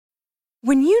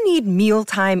When you need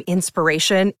mealtime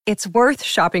inspiration, it's worth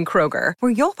shopping Kroger,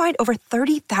 where you'll find over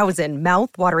 30,000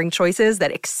 mouth-watering choices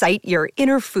that excite your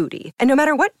inner foodie. And no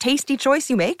matter what tasty choice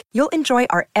you make, you'll enjoy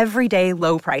our everyday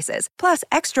low prices, plus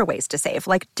extra ways to save,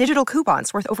 like digital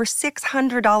coupons worth over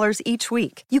 $600 each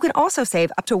week. You can also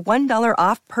save up to $1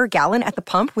 off per gallon at the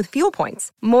pump with fuel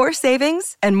points. More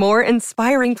savings and more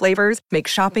inspiring flavors make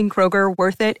shopping Kroger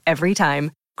worth it every time.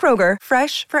 Kroger,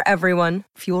 fresh for everyone.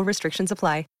 Fuel restrictions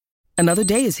apply. Another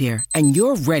day is here, and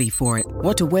you're ready for it.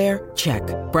 What to wear? Check.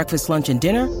 Breakfast, lunch, and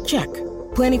dinner? Check.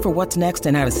 Planning for what's next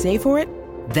and how to save for it?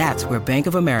 That's where Bank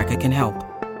of America can help.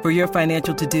 For your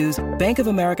financial to-dos, Bank of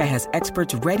America has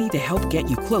experts ready to help get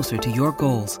you closer to your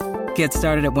goals. Get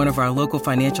started at one of our local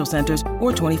financial centers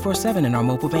or 24/7 in our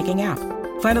mobile banking app.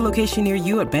 Find a location near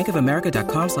you at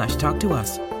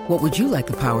bankofamerica.com/talktous. What would you like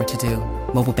the power to do?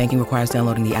 Mobile banking requires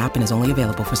downloading the app and is only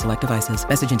available for select devices.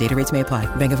 Message and data rates may apply.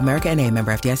 Bank of America N.A.,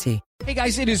 member FDIC. Hey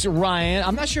guys, it is Ryan.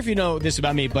 I'm not sure if you know this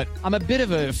about me, but I'm a bit of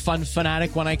a fun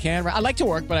fanatic when I can. I like to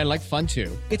work, but I like fun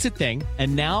too. It's a thing.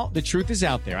 And now the truth is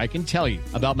out there. I can tell you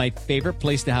about my favorite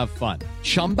place to have fun.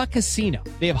 Chumba Casino.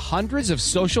 They have hundreds of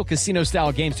social casino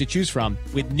style games to choose from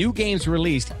with new games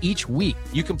released each week.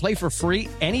 You can play for free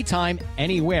anytime,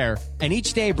 anywhere. And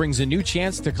each day brings a new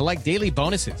chance to collect daily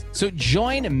bonuses. So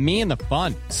join me in the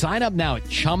fun. Sign up now at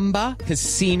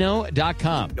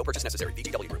ChumbaCasino.com. No purchase necessary.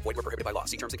 VGW Group. Void where prohibited by law.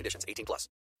 See terms and conditions. 18+.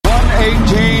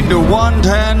 118 to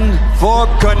 110 for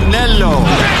Canelo.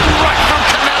 Right from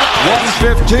Canelo.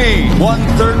 115,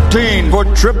 113 for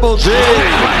Triple G.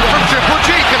 Right from Triple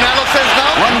G. Canelo says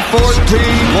no.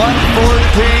 114,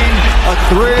 114, a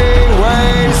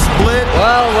three-way split.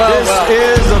 This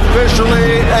is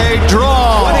officially a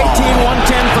draw. 118,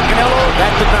 110 for Canelo.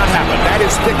 That did not happen. That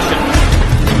is fiction.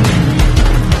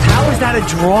 How is that a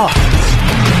draw? I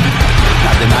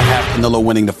did not have Canelo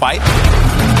winning the fight.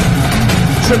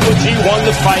 Triple G won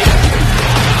the fight.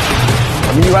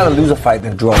 I mean, you'd rather lose a fight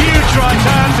than draw. Huge right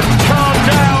hand. Calm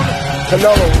down.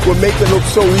 Canelo will make it look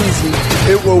so easy.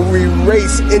 It will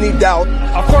erase any doubt.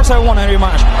 Of course I want a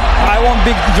rematch. I want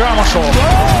big drama show.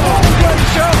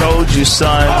 Told you,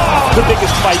 son. The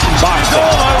biggest fight in boxing.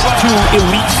 Two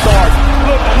elite stars.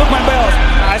 Look my belt.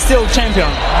 I still champion.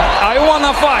 I want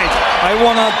a fight. I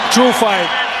want a true fight.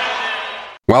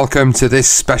 Welcome to this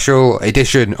special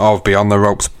edition of Beyond the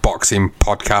Ropes Boxing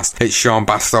Podcast. It's Sean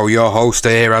Bastow, your host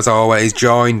here, as always,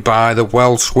 joined by the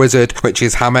Welsh Wizard, which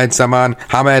is Hamed Zaman.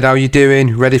 Hamed, how you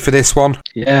doing? Ready for this one?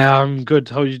 Yeah, I'm good.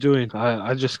 How are you doing?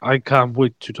 I can't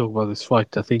wait to talk about this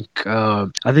fight. I think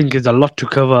there's a lot to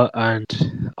cover, and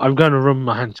I'm going to rub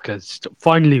my hands because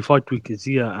finally fight week is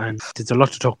here, and there's a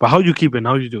lot to talk about. How you keeping?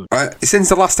 How you doing? Since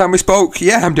the last time we spoke,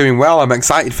 yeah, I'm doing well. I'm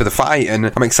excited for the fight,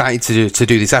 and I'm excited to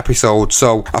do this episode.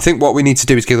 So I think what we need to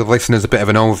do is give the listeners a bit of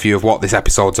an overview of what this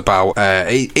episode's about.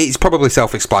 It's probably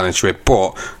self-explanatory,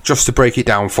 but just to break it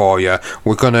down for you,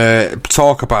 we're going to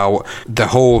talk about the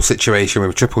whole situation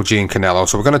with Triple G and Canelo.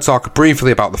 So we're going to talk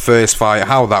briefly about the first fight,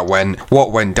 how that went,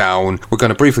 what went down. We're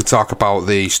going to briefly talk about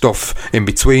the stuff in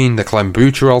between, the Glenn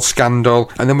Butcherol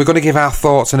scandal, and then we're going to give our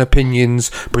thoughts and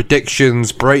opinions,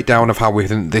 predictions, breakdown of how we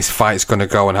think this fight's going to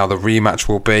go and how the rematch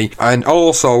will be. And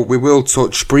also, we will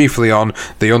touch briefly on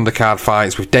the undercard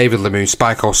fights with David Lemieux,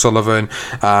 Spike O'Sullivan,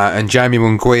 and Jamie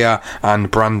Munguia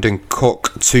and Brandon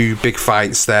Cook. Two big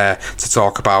fights there to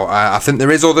talk about. I think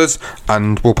there is others,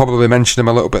 and we'll probably mention them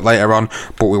a little bit later on,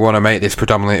 but we want to make this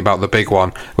predominantly about the big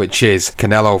one, which is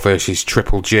Canelo versus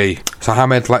Triple G. So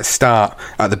Hamed, let's start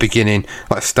at the beginning.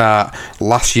 Let's start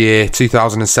last year,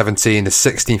 2017, the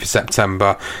 16th of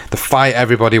September. The fight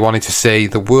everybody wanted to see.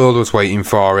 The world was waiting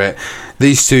for it.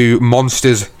 These two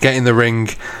monsters get in the ring,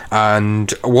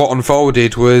 and what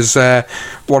unfolded was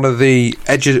one of the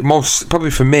edges, most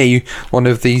probably for me, one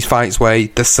of these fights where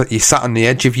you sat on the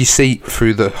edge of your seat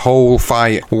through the whole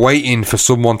fight, waiting for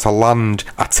someone to land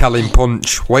a telling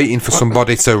punch, waiting for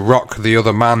somebody to rock the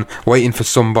other man, waiting for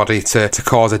somebody to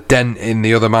cause a dent in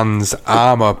the other man's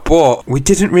armour. But we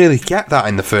didn't really get that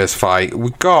in the first fight. We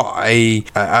got a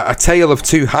tale of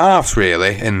two halves,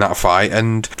 really, in that fight.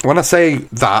 And when I say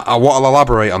that, what I'll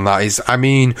elaborate on that is, I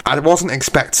mean, I wasn't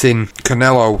expecting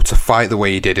Canelo to fight the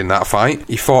way he did in that fight.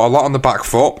 He fought a lot on the back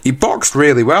foot. He boxed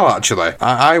really well, actually.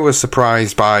 I was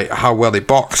surprised by how well he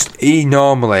boxed. He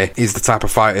normally is the type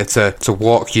of fighter to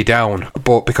walk you down,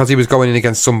 but because he was going in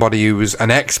against somebody who was an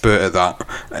expert at that,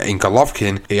 in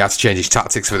Golovkin, he had to change his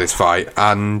tactics for this fight.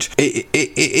 And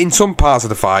in some parts of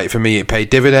the fight, for me, it paid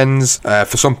dividends.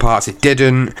 For some parts, it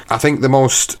didn't. I think the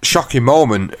most shocking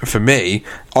moment for me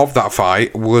of that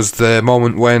fight was the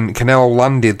moment when Canelo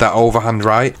landed that overhand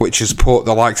right, which has put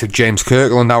the likes of James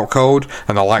Kirkland out cold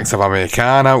and the likes of Amir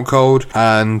Khan out cold,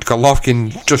 and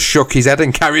Golovkin just shook his head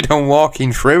and carried on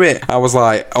walking through it. I was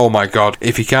like, oh my god,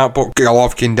 if he can't put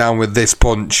Golovkin down with this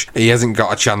punch, he hasn't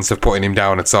got a chance of putting him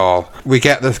down at all. We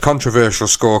get the controversial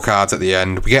scorecards at the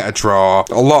end, we get a draw,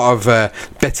 a lot of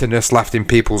bitterness left in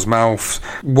people's mouths.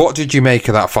 What did you make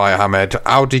of that fight, Hamed?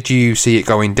 How did you see it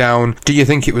going down? Do you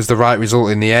think it was the right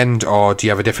result in the end, or do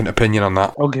you have a different opinion on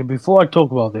that? Okay, before I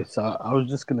talk about this, I was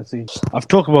just going to say, I've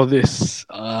talked about this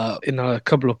in a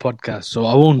couple of podcasts, so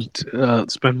I won't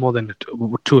spend more than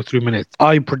 2 or 3 minutes.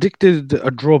 I predicted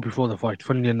a draw before the fight,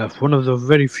 funnily enough. One of the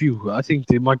very few. I think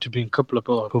there might have been a couple of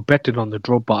people who betted on the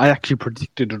draw, but I actually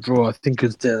predicted a draw. I think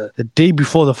it's the day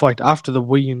before the fight, after the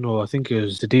weigh-in, or I think it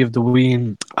was the day of the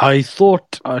weigh-in. I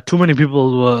thought too many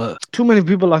people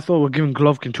I thought were giving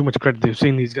Golovkin too much credit. They were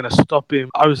saying he's going to stop him.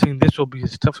 I was saying this will be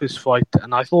his toughest fight,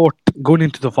 and I thought going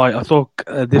into the fight, I thought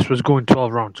this was going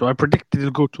 12 rounds. So I predicted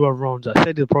it'll go 12 rounds. I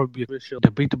said it'll probably be a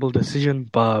debatable decision,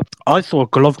 but I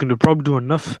thought Golovkin would probably do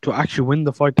enough to actually win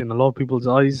the fight in a lot of people's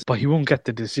eyes, but he won't get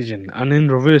the decision. And in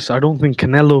reverse, I don't think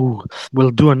Canelo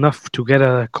will do enough to get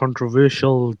a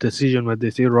controversial decision where they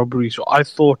say robbery. So I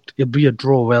thought it'll be a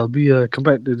draw. Well, it'll be a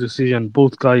competitive decision.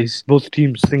 Both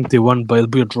teams think they won, but it'll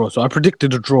be a draw. So I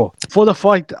predicted a draw. For the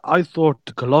fight, I thought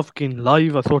Golovkin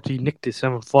live, I thought he nicked it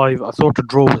 7-5. I thought the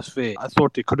draw was fair. I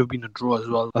thought it could have been a draw as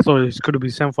well. I thought it could have been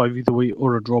 7-5 either way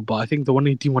or a draw, but I think the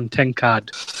 180-110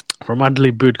 card from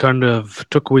Adley Bird kind of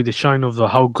took away the shine of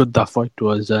how good that fight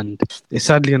was, and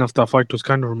sadly enough that fight was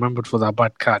kind of remembered for that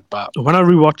bad card. But when I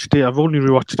rewatched it, I've only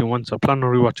rewatched it once, I plan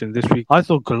on rewatching it this week. I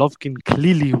thought Golovkin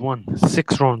clearly won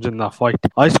 6 rounds in that fight.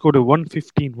 I scored a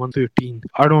 115-113.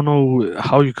 I don't know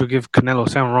how you could give Canelo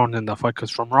 7 rounds in that fight, because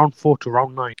from round 4 to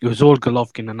round 9 it was all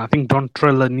Golovkin, and I think Don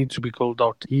Trella needs to be called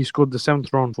out. He scored the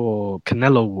 7th round for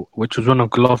Canelo, which was one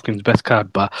of Golovkin's best cards,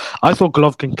 but I thought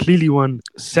Golovkin clearly won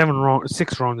 6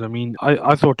 rounds.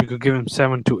 I thought you could give him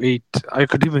 7 to 8. I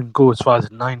could even go as far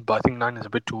as 9, but I think 9 is a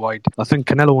bit too wide. I think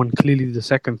Canelo won clearly the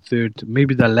 2nd, 3rd,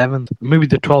 maybe the 11th, maybe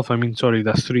the 12th,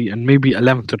 that's 3, and maybe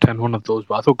 11th to 10, one of those.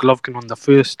 But I thought Golovkin won the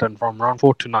 1st, and from round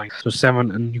 4 to 9, so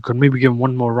 7, and you could maybe give him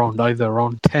one more round, either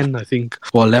around 10, I think,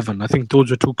 or 11. I think those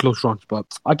are 2 close rounds, but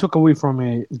I took away from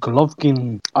a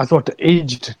Golovkin, I thought the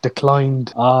aged,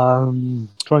 declined,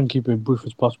 try and keep it brief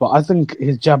as possible. I think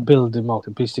his jab built him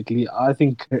out, basically. I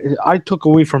think I took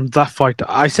away from that fight.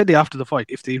 I said it after the fight,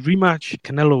 if they rematch,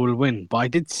 Canelo will win. But I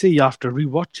did say after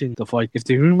rewatching the fight, if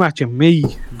they rematch in May,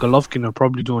 Golovkin will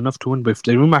probably do enough to win. But if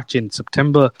they rematch in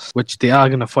September, which they are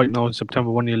going to fight now in September,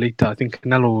 1 year later, I think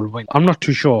Canelo will win. I'm not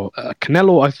too sure.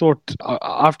 Canelo, I thought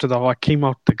after the fight came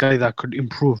out the guy that could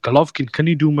improve. Golovkin, can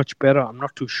he do much better? I'm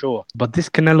not too sure. But this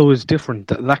Canelo is different.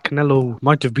 That Canelo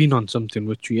might have been on something,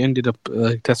 which he ended up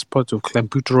test positive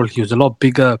clenbuterol. He was a lot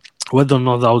bigger. Whether or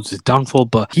not that was his downfall,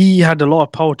 but he had a lot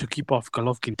of power to keep off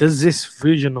Golovkin. Does this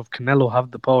version of Canelo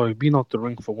have the power? He's been out the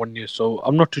ring for 1 year, so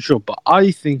I'm not too sure. But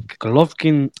I think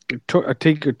Golovkin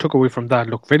took away from that.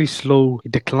 Look, very slow. He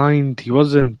declined. He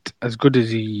wasn't as good as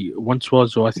he once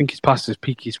was, so I think he's past his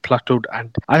peak. He's plateaued.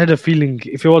 And I had a feeling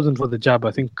if it wasn't for the jab,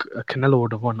 I think Canelo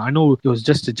would have won. I know it was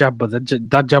just a jab, but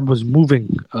that jab was moving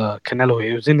Canelo.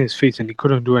 It was in his face and he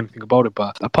couldn't do anything about it.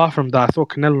 But apart from that, I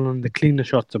thought Canelo on the cleaner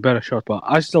shots, a better shot. But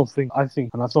I still think,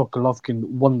 and I thought Golovkin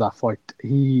won that fight.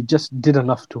 He just did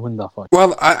enough to win that fight.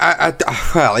 Well,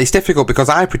 well, it's difficult because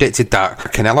I predicted that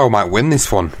Canelo might win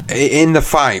this one. In the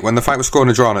fight, when the fight was scored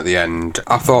and drawn at the end,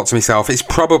 I thought to myself, it's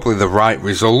probably the right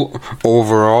result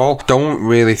overall. Don't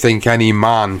really think any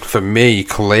man, for me,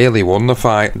 clearly won the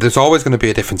fight. There's always going to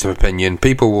be a difference of opinion.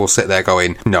 People will sit there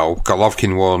going, no,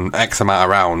 Golovkin won X amount of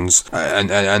rounds,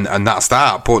 and that's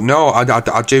that. But no,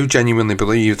 I do genuinely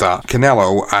believe that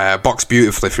Canelo boxed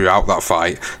beautifully throughout that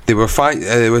fight. There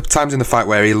were times in the fight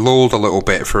where he lulled a little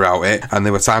bit throughout it, and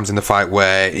there were times in the fight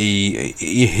where he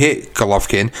hit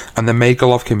Golovkin and then made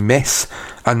Golovkin miss.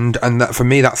 And that, for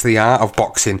me, that's the art of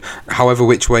boxing. However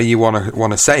which way you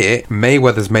want to say it,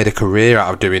 Mayweather's made a career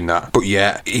out of doing that. But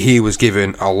yet, he was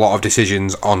given a lot of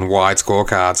decisions on wide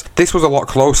scorecards. This was a lot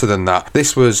closer than that.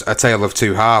 This was a tale of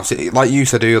two halves. Like you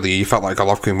said earlier, you felt like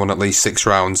Golovkin won at least 6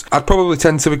 rounds. I'd probably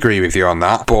tend to agree with you on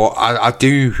that, but I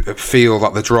do feel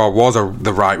that the draw was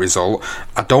the right result.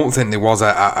 I don't think there was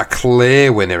a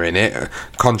clear winner in it,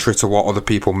 contrary to what other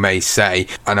people may say.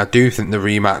 And I do think the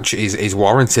rematch is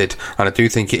warranted. And I do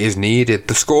think it is needed.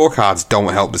 The scorecards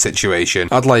don't help the situation.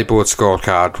 Adelaide Board's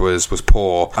scorecard was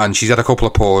poor, and she's had a couple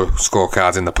of poor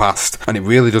scorecards in the past, and it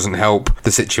really doesn't help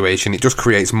the situation. It just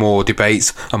creates more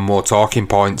debates and more talking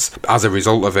points as a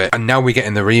result of it. And now we're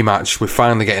getting the rematch. We're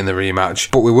finally getting the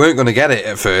rematch, but we weren't going to get it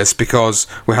at first because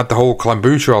we had the whole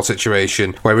clenbuterol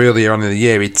situation where earlier on in the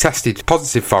year he tested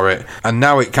positive for it, and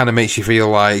now it kind of makes you feel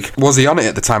like, was he on it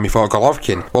at the time he fought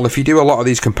Golovkin? Well, if you do a lot of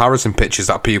these comparison pictures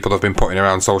that people have been putting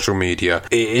around social media,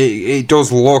 it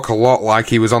does look a lot like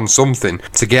he was on something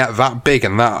to get that big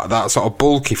and that sort of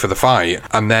bulky for the fight,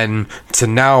 and then to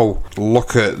now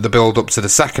look at the build up to the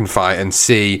second fight and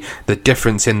see the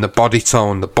difference in the body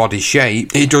tone, the body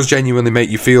shape. It does genuinely make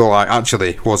you feel like,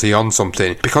 actually, was he on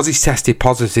something? Because he's tested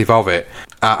positive of it,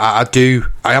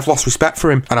 I have lost respect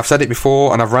for him, and I've said it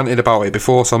before and I've ranted about it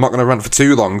before, so I'm not going to rant for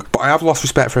too long, but I have lost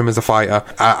respect for him as a fighter.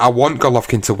 I want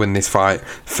Golovkin to win this fight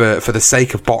for the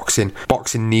sake of boxing.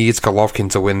 Boxing needs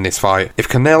Golovkin to win this fight. If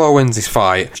Canelo wins this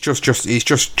fight, it's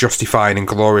just justifying and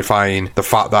glorifying the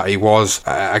fact that he was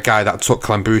a guy that took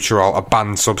clenbuterol, a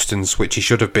banned substance which he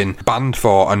should have been banned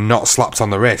for and not slapped on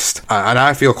the wrist. And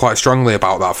I feel quite strongly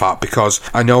about that fact, because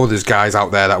I know there's guys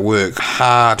out there that work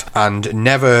hard and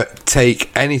never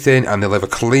take anything, and they live a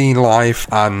clean life,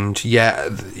 and yet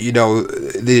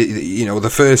the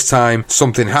first time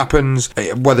something happens,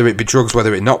 whether it be drugs,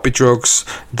 whether it not be drugs,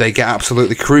 they get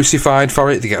absolutely crucified for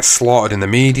it. They get slaughtered in the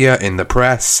media, in the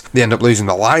press, they end up losing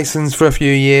the license for a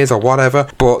few years or whatever.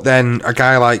 But then a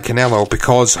guy like Canelo,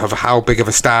 because of how big of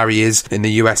a star he is in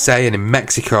the USA and in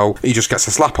Mexico, he just gets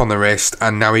a slap on the wrist,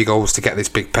 and now he goes to get this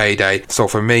big payday. So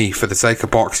for me, for the sake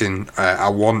of boxing, I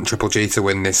want Triple G to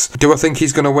win this. Do I think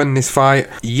he's going to win this fight?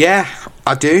 Yeah,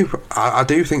 I do. I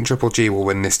do think Triple G will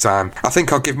win this time. I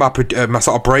think I'll give my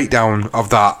sort of breakdown of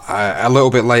that a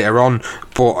little bit later on,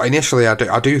 but initially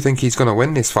I do think he's going to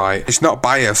win this fight. It's not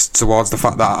biased towards the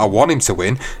fact that I want him to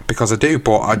win, because I do,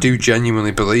 but I do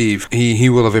genuinely believe he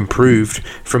will have improved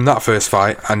from that first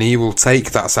fight, and he will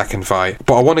take that second fight.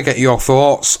 But I want to get your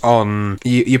thoughts on,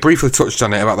 you briefly touched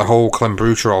on it about the whole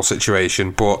clenbuterol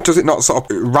situation, but does it not sort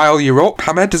of rile you up,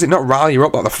 Hamed? Does it not rile you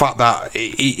up, like the fact that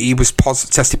he was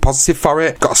tested positive for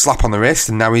it, got a slap on the wrist,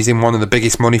 and now he's in one of the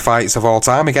biggest money fights of all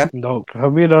time again? No,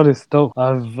 I'm being honest though.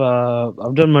 I've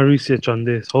done my research on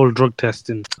this whole drug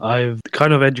testing. I've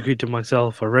kind of educated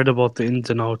myself. I read about the ins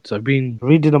and outs. I've been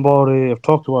reading about it. I've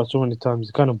talked about it so many times.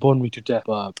 It kind of burned me to death.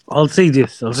 But I'll say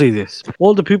this.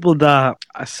 All the people that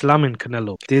are slamming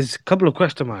Canelo, there's a couple of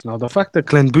question marks. Now, the fact that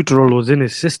clenbuterol was in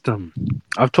his system,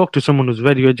 I've talked to someone who's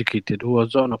very educated, who I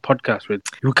was on a podcast with.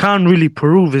 You can't really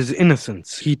prove his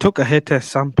innocence. He took a hair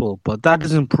test sample, but that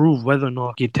doesn't prove whether or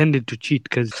not he intended to cheat,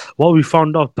 because what we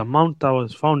found out, the amount that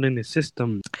was found in his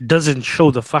system doesn't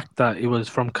show the fact that it was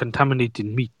from contaminated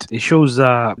meat. It shows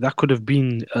that could have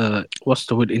been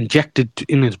injected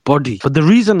in his body. But the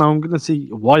reason I'm going to say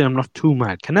why I'm not too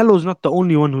mad, Canelo's not the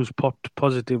only one who's popped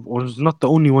positive, or is not the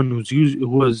only one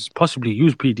who has possibly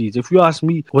used PDs. If you ask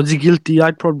me, was he guilty?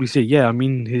 I'd probably say yeah. I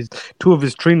mean, two of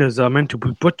his trainers are meant to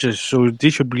be butchers, so they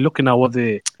should be looking at what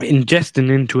they're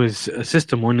ingesting into his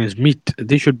system on his meat.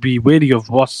 They should be wary of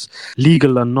what's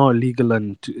legal and not illegal,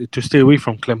 and to stay away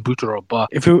from clenbuterol. But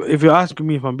if you're asking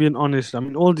me, if I'm being honest, I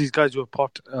mean, all these guys who are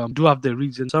popped do have their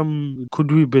reasons. Some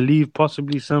could we believe,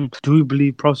 possibly. Some do we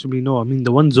believe, possibly no. I mean,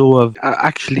 the ones who have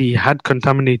actually had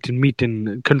contaminated meat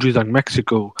in countries like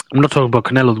Mexico, I'm not talking about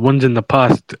Canelo, the ones in the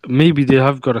past, maybe they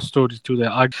have got a story to their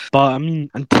eye. But I mean,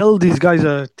 until these guys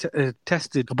are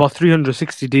tested about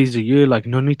 360 days a year, like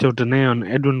Nonito Donaire and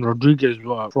Edwin Rodriguez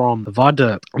from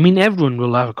VADA, I mean, everyone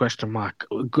will have a question mark.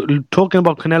 Talking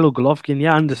about Canelo Golovkin,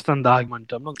 yeah, I understand the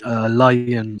argument. I'm not lie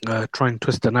and try and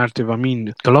twist the narrative. I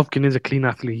mean, Golovkin is a clean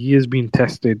athlete. He has been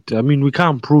tested. I mean, we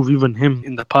can't prove even him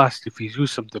in the past if he's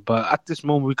used something, but at this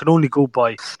moment we can only go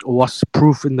by what's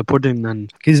proof in the pudding,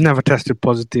 and he's never tested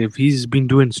positive. He's been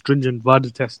doing stringent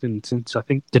VADA testing since, I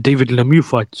think, the David Lemieux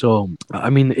fight. So, I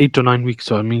mean, 8 to 9 weeks.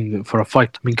 So, I mean, for a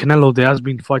fight. I mean, Canelo, there has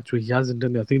been fights where he hasn't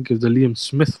done it. I think it's the Liam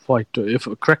Smith fight.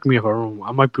 Correct me if I'm wrong.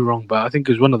 I might be wrong, but I think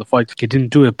it's one of the fights he didn't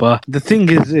do it. But the thing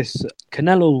is this,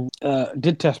 Canelo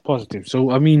did test positive.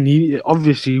 So, I mean,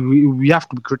 obviously, we have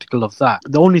to be critical of that.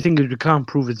 The only thing is we can't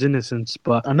prove his innocence.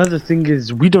 But another thing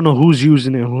is we don't know who's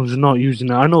using it and who's not using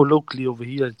it. I know locally over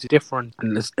here it's different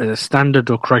standard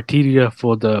or criteria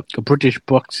for the British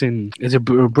boxing. It's a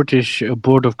British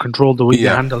board of control, the way they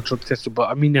handle drug testing. But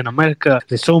I mean, in America,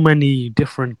 there's so many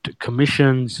different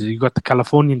commissions. You got the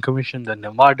Californian Commission, the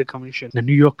Nevada Commission, the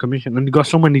New York Commission, and you got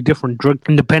so many many different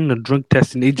independent drug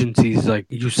testing agencies like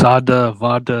USADA,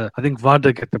 WADA. I think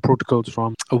WADA get the protocols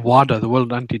from WADA, the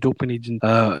World Anti-Doping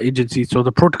Agency. So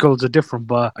the protocols are different.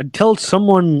 But until some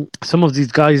of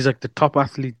these guys, like the top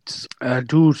athletes,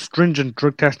 do stringent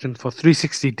drug testing for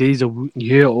 360 days a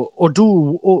year, or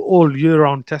do all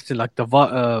year-round testing, like the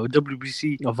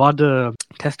WBC WADA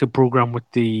testing program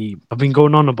I've been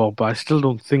going on about, but I still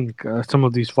don't think some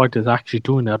of these fighters are actually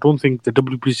doing it. I don't think the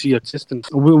WBC assistants,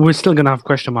 we're still going to have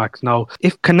question marks. Now,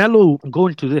 if Canelo go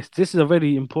into this is a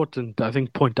very important, I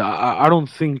think, point. I don't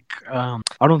think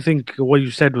what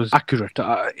you said was accurate.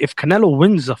 If Canelo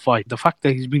wins the fight, the fact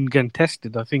that he's been getting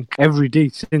tested, I think, every day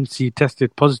since he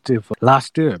tested positive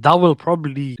last year, that will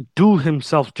probably do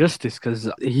himself justice, because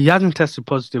he hasn't tested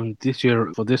positive this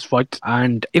year for this fight.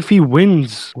 And if he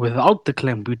wins without the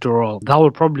clenbuterol, that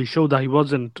will probably show that he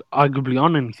wasn't arguably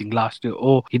on anything last year,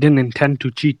 or he didn't intend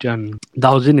to cheat, and that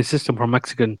was in his system from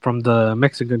the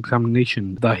Mexican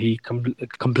examination that he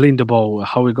complained about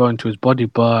how it got into his body.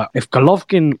 But if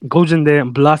Golovkin goes in there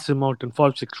and blasts him out in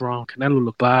 5-6 rounds, Canelo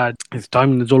look bad, his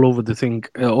timing is all over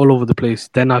the place,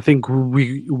 then I think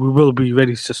we will be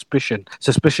very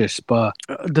suspicious. But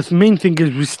the main thing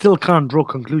is we still can't draw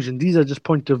conclusions. These are just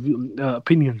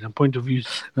opinions and point of views.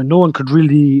 No one could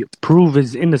really prove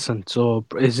his innocence or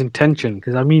his intention,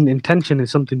 because I mean, intention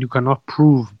is something you cannot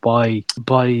prove by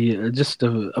just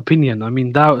opinion. I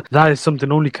mean, that is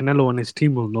something only Canelo and his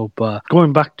team will know. But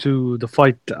going back to the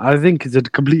fight, I think it's a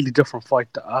completely different fight.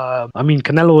 I mean,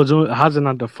 Canelo hasn't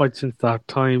had a fight since that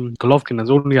time. Golovkin has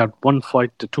only had one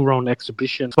fight, a 2-round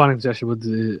exhibition sparring session with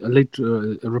the late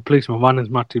replacement Vanes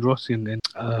Martirossi, and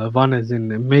Vanes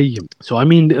in May. So I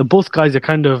mean, both guys are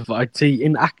kind of, I'd say,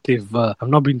 inactive. Have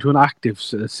not been too inactive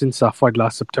since that fight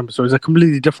last September. So it's a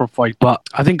completely different fight. But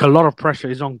I think a lot of pressure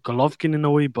is on Golovkin in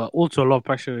a way, but also a lot of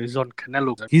pressure is on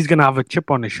Canelo. He's gonna have a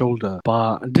chip on his shoulder.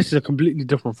 But this is a completely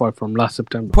different fight from last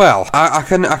September. Well, I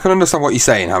can understand what you're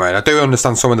saying, Hamed. I do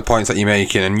understand some of the points that you're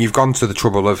making, and you've gone to the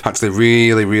trouble of actually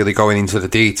really, really going into the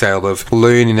detail of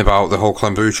learning about the whole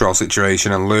clenbuterol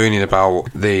situation and learning about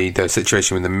the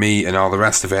situation with the meat and all the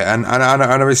rest of it, and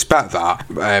I respect that.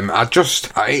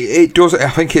 I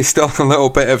think it's still a little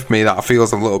bit of me that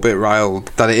feels a little bit riled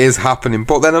that it is happening,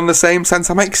 but then on the same sense,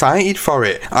 I'm excited for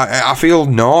it. I feel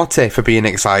naughty for being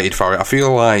excited for it. I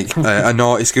feel like a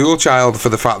naughty school child for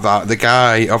the fact that the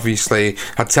guy obviously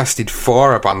had tested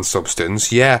for a banned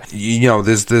substance. Yeah,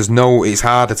 it's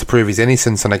harder to prove his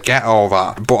innocence, and I get all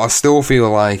that, but I still feel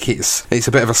like it's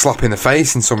a bit of a slap in the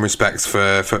face in some respects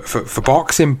for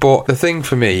boxing. But the thing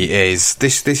for me is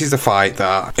this is a fight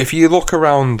that, if you look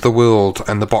around the world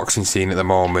and the boxing scene at the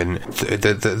moment,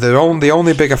 the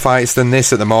only bigger fights than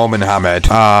this at the moment, Hamed,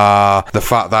 are the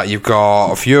fact that you've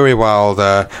got Fury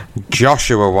Wilder,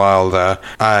 Joshua Wilder,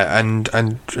 and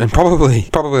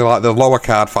probably like the lower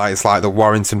card fights like the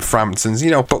Warrington Framptons,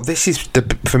 but this is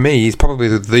for me is probably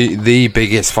the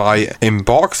biggest fight in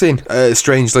boxing.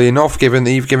 Strangely enough, given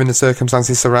the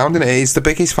circumstances surrounding it, it's the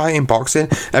biggest fight in boxing.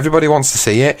 Everybody wants to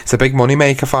see it. It's a big money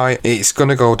maker fight. It's going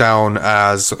to go down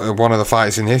as one of the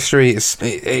fights in history.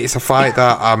 It's a fight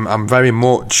that I'm very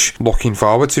much looking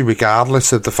forward to,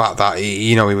 regardless of the fact that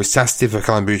he was tested for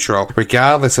clenbuterol,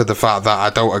 regardless of the fact that I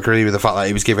don't agree with the fact that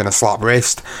he was given a slap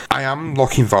wrist. I am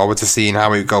looking forward to seeing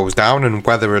how it goes down, and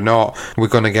whether or not we're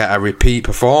going to get a repeat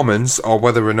performance, or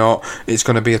whether or not it's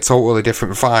going to be a totally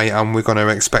different fight and we're going to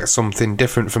expect something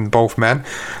different from both men.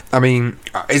 I mean,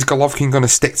 is Golovkin going to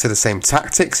stick to the same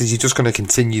tactics? Is he just going to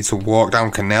continue to walk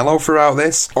down Canelo throughout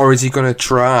this, or is he going to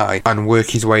try and work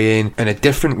his way in a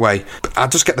different way? I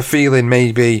just get the feeling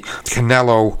maybe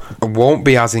Canelo won't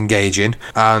be as engaging,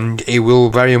 and he will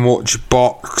very much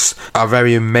box a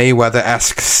very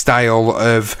Mayweather-esque style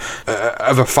of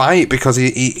a fight, because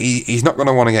he's not going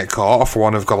to want to get caught off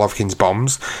one of Golovkin's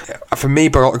bombs. For me,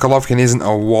 Golovkin isn't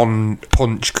a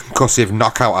one-punch concussive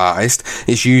knockout artist.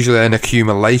 It's usually an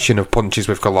accumulation of punches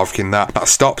with Golovkin that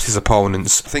stops his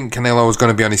opponents. I think Canelo's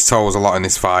going to be on his toes a lot in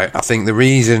this fight. I think the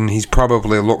reason he's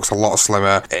probably looks a lot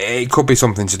slimmer, it could be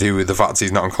something to do with the fact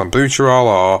he's not on clenbuterol,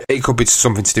 or it could be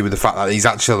something to do with the fact that he's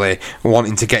actually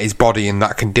wanting to get his body in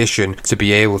that condition to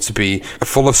be able to be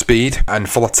full of speed and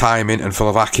full of timing and full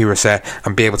of accuracy,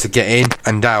 and be able to get in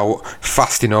and out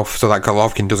fast enough so that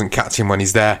Golovkin doesn't catch him when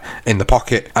he's there in the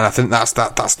pocket. And I think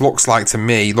that looks like, to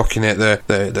me, looking at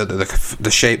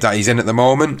the shape that he's in at the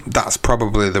moment, that's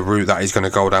probably the route that he's going to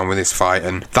go down with this fight,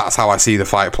 and that's how I see the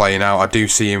fight playing out. I do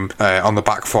see him on the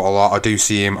back foot a lot. I do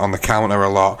see him on the counter a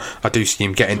lot. I do see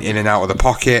him getting in and out of the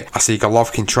pocket. I see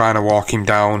Golovkin trying to walk him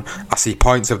down. I see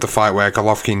points of the fight where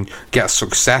Golovkin gets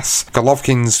success.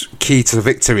 Golovkin's key to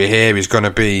victory here is going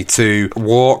to be to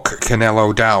walk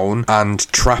Canelo down down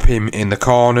and trap him in the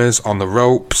corners, on the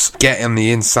ropes, get on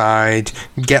the inside,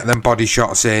 get them body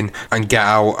shots in, and get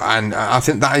out. And I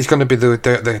think that is going to be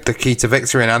the key to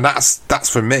victory. And that's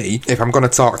for me. If I'm going to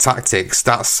talk tactics,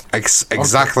 that's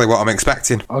exactly what I'm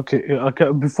expecting. Okay.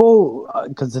 Before,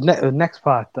 because the next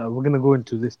part, we're going to go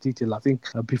into this detail. I think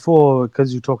before,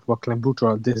 because you talked about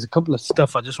Klambutra, there's a couple of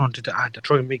stuff I just wanted to add to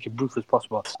try and make it brief as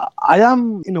possible. I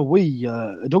am, in a way,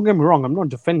 don't get me wrong, I'm not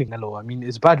defending Canelo. I mean,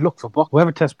 it's bad luck for boxing.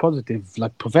 Whoever tests positive,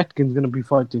 like Povetkin's going to be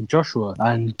fighting Joshua.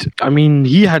 And, I mean,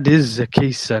 he had his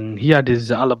case and he had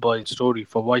his alibi story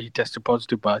for why he tested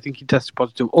positive, but I think he tested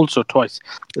positive also twice.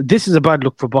 This is a bad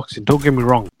look for boxing, don't get me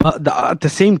wrong. But at the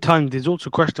same time, there's also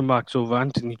question marks over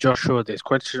Anthony Joshua. There's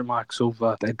question marks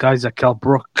over guys like Cal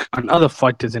Brook and other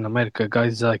fighters in America.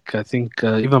 Guys like, I think,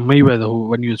 even Mayweather,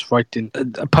 when he was fighting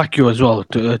Pacquiao as well,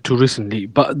 too recently.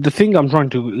 But the thing I'm trying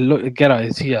to get at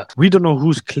is here, we don't know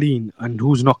who's clean and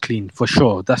who's not clean, for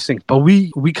sure. That's the thing. But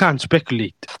we can't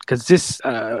speculate, because this,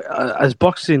 as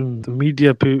boxing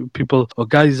media people or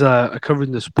guys are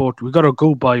covering the sport, we got to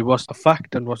go by what's a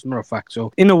fact and what's not a fact.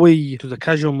 So in a way, to the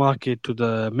casual market, to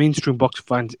the mainstream boxing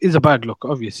fans, is a bad look,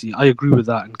 obviously. I agree with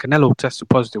that. And Canelo tested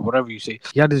positive, whatever you say.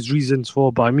 He had his reasons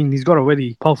for, but I mean, he's got a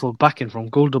very powerful backing from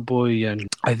Golden Boy, and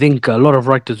I think a lot of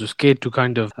writers were scared to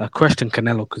kind of question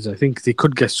Canelo, because I think they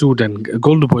could get sued, and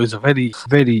Golden Boy is a very,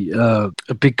 very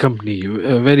big company,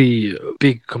 a very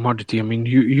big commodity. I mean,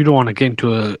 you don't want to get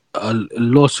into a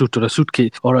lawsuit or a suit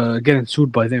case or getting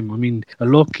sued by them. I mean, a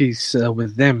law case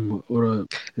with them or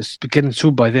getting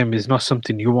sued by them is not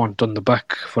something you want on the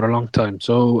back for a long time.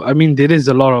 So, I mean, there is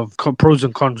a lot of pros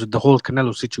and cons with the whole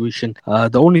Canelo situation.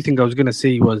 The only thing I was going to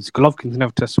say was Golovkin's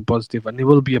never tested positive, and it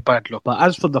will be a bad look. But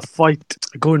as for the fight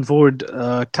going forward,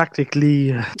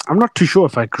 tactically, I'm not too sure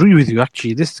if I agree with you,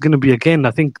 actually. This is going to be, again,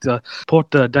 I think, the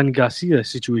Danny Garcia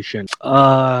situation.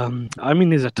 I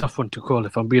mean, it's a tough one to call,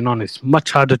 if I'm being honest.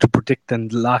 Much harder to predict than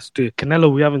last year.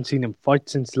 Canelo, we haven't seen him fight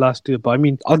since last year, but I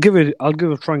mean, I'll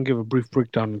try and give a brief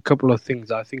breakdown. A couple of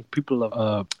things I think people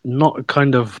have not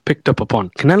kind of picked up upon.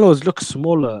 Canelo's looks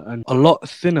smaller and a lot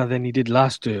thinner than he did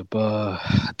last year, but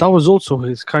that was also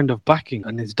his kind of backing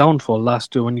and his downfall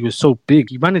last year when he was so big.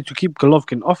 He managed to keep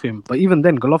Golovkin off him, but even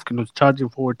then Golovkin was charging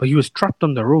forward, but he was trapped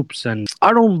on the ropes, and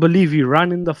I don't believe he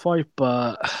ran in the fight,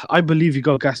 but I believe he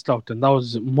got gassed out, and that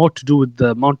was more to do with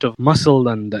the amount of muscle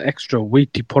and the extra weight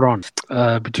he put on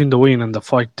between the weigh-in and the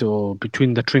fight, or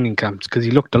between the training camps, because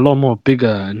he looked a lot more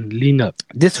bigger and leaner.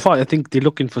 This fight, I think they're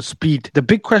looking for speed. The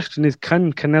big question is,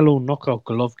 can Canelo knock out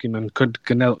Golovkin, and could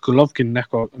Golovkin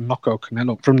knock out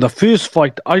Canelo? From the first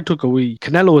fight I took away,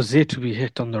 Canelo was there to be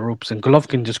hit on the ropes, and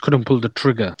Golovkin just couldn't pull the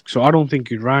trigger. So I don't think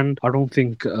he ran. I don't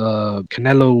think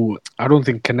Canelo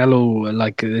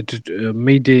like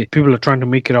made it. People are trying to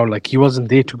make it out like he wasn't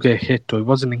there to get hit, or he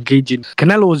wasn't engaging.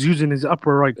 Canelo was using his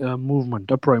upright movement,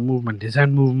 his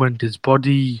hand movement, his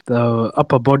body, the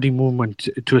upper body movement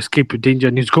to escape danger,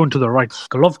 and he's going to the right.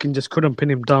 Golovkin just couldn't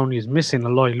pin him down. He's missing a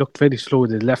lot. He looked very slow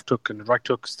with his left hook and right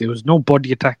hooks. There was no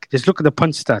body attack. Just look at the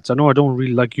punch stats. I know I don't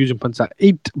really like using punch stats.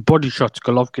 8 body shots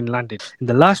Golovkin landed. In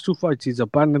the last 2 fights, he's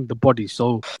abandoned the body.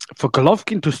 So for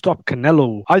Golovkin to stop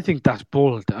Canelo, I think that's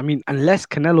bold. I mean, unless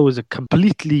Canelo is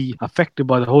completely affected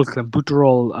by the whole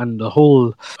clenbuterol and the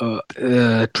whole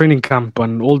training camp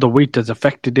and all the weight has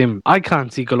affected him, I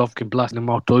can't see Golovkin blasting him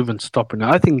out or even stopping it.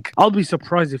 I think I'll be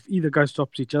surprised if either guy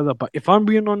stops each other, but if I'm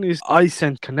being honest, I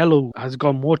sense Canelo has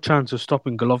got more chance of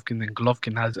stopping Golovkin than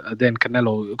Golovkin has than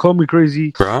Canelo. Call me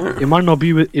crazy. Right. It might not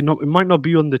be it might not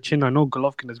be on the chin. I know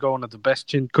Golovkin has got one of the best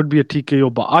chin. Could be a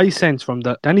TKO, but I sense from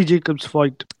the Danny Jacobs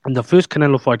fight and the first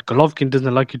Canelo fight, Golovkin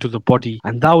doesn't like it to the body,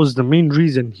 and that was the main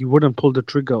reason he wouldn't pull the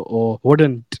trigger or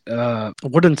wouldn't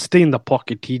stay in the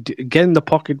pocket. He'd get in the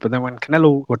pocket, but then when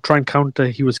Canelo would try and counter,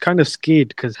 he was kind of scared,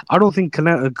 because I don't think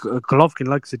Golovkin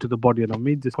likes it to the body, and I've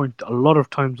made this point a lot of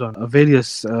times on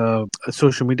various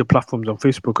social media platforms on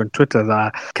Facebook and Twitter,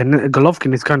 that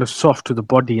Golovkin is kind of soft to the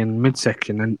body and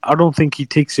midsection, and I don't think he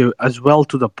takes it as well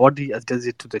to the body as does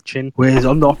it to the chin, whereas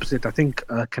on the opposite, I think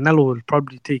Canelo will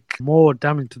probably take more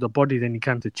damage to the body than he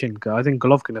can to chin. I think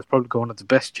Golovkin has probably got one of the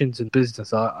best chins in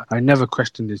business. I never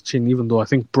questioned his chin, even though I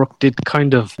think Brook did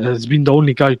kind of has been the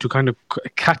only guy to kind of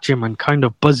catch him and kind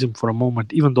of buzz him for a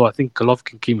moment, even though I think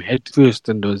Golovkin came head first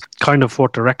and was kind of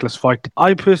fought a reckless fight.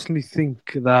 I personally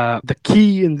think that the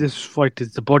key in this fight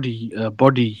is the body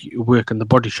work and the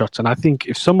body shots, and I think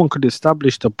if someone could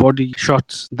establish the body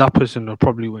shots, that person will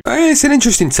probably win. It's an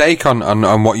interesting take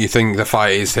on what you think the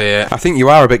fight is here. I think you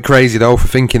are a bit crazy though for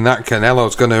thinking that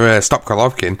Canelo's going to stop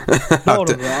Golovkin. No,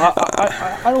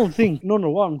 I don't think. No,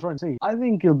 what I'm trying to say, I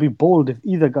think it'll be bold if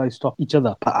either guy stop each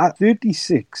other. But at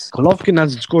 36, Golovkin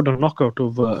has scored a knockout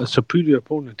over a superior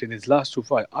opponent in his last 2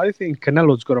 fights. I think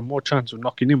Canelo's got a more chance of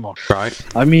knocking him out. Right.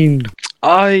 I mean,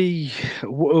 am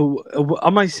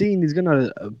I saying he's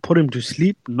gonna put him to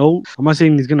sleep? No. Am I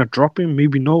saying he's gonna drop him?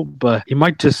 Maybe no. But he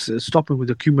might just stop him with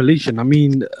accumulation. I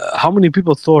mean, how many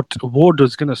people thought Ward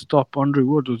was gonna stop Andre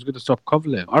Ward was gonna stop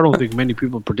Kovalev? I don't think many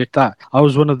people predict that. I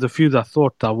was one of the few that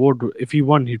thought that Ward, if he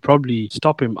won, he'd probably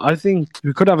stop him. I think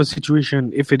we could have a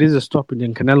situation, if it is a stoppage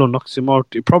and Canelo knocks him out,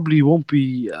 it probably won't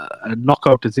be a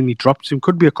knockout as in he drops him.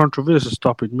 Could be a controversial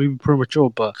stoppage, maybe premature,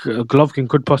 but Golovkin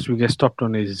could possibly get stopped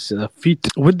on his feet.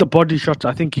 With the body shots,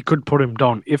 I think he could put him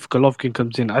down if Golovkin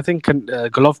comes in. I think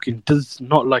Golovkin does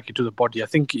not like it to the body. I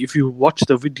think if you watch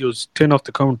the videos, turn off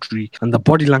the commentary, and the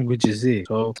body language is there.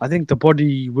 So I think the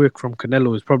body work from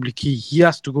Canelo is probably key. He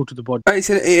has to go to the body. It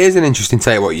is an interesting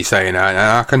take what you're saying, and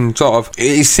I can sort of,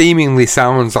 it seemingly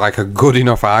sounds like a good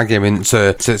enough argument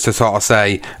to sort of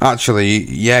say, actually,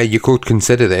 yeah, you could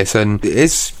consider this, and it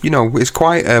is, it's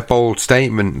quite a bold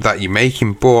statement that you're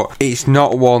making, but it's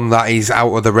not one that is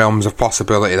out of the realms of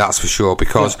possibility, that's for sure,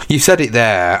 because you said it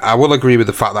there. I will agree with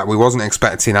the fact that we wasn't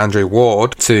expecting Andre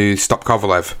Ward to stop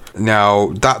Kovalev.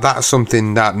 Now, that's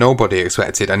something that nobody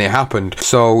expected, and it happened.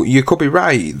 So you could be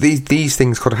right. These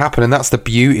things could happen, and that's the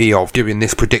beauty of doing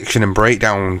this prediction and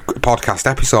breakdown podcast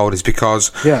episode, is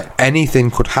because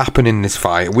anything could happen in this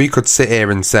fight. We could sit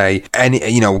here and say,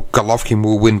 Golovkin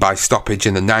will win by stoppage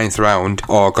in the 9th round,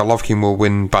 or Golovkin will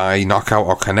win by knockout,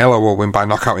 or Canelo will win by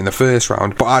knockout in the 1st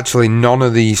round. But actually, none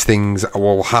of these things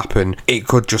will happen. It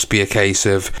could just be a case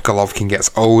of Golovkin gets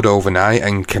owed overnight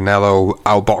and Canelo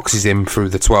outboxes him through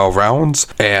the 12 rounds.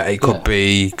 It could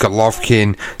be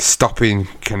Golovkin stopping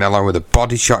Canelo with a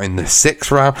body shot in the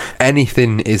 6th round.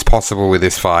 Anything is possible with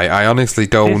this fight. I honestly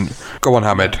don't. Go on,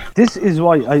 Hamid. This is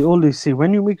why I always say,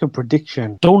 when you make a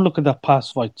prediction, don't look at the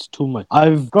past fights too much.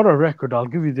 I've got a record, I'll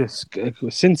give you this.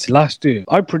 Since last year,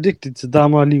 I predicted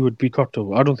Saddam Ali would beat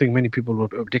Cotto. I don't think many people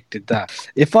would have predicted that.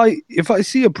 If I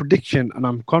see a prediction and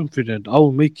I'm confident, I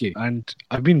will make it. And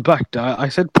I've been backed. I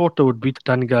said Porter would beat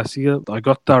Danny Garcia. I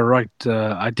got that right.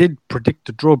 I did predict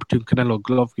a draw between Canelo and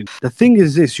Golovkin. The thing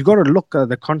is this, you got to look at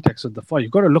the context of the fight. You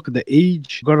got to look at the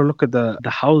age. You got to look at the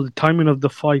timing of the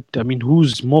fight. I mean,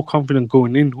 who's more confident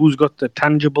going in? Who's got the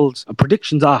tangibles?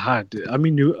 Predictions I had. I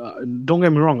mean, don't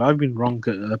get me wrong. I've been wrong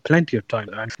plenty of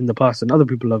times in the past, and other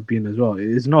people have been as well.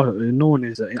 It's not, no one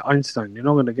is Einstein. You're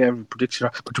not going to get every prediction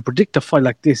right. But to predict a fight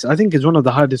like this, I think is one of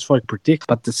the hardest fights to predict.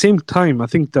 But at the same time, I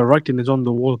think the writing is on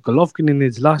the wall. Golovkin in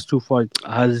his last 2 fights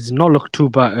has not looked too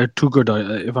bad, too good,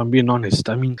 if I'm being honest.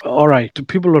 I mean, all right,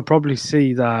 people would probably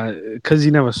say that because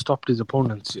he never stopped his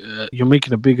opponents, you're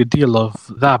making a bigger deal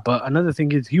of that. But another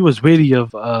thing is, he was wary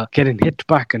of getting hit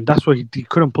back, and that's why he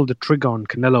couldn't pull the trigger on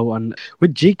Canelo. And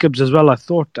with Jacobs as well, I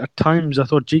thought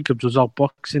Jacobs was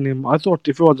outboxing him. I thought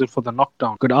if it wasn't for the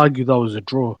knockdown, could argue that was a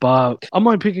draw. But am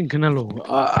I picking Canelo?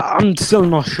 I'm still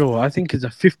not sure. I think it's a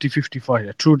 50-50 fight,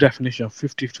 a true definition of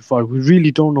 50-50 fight. We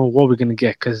really don't know what we're going to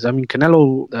get, because, I mean,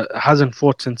 Canelo hasn't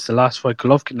fought since the last fight.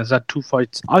 Golovkin has had 2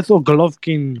 fights. I thought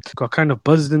Golovkin got kind of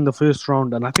buzzed in the 1st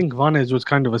round, and I think Vanez was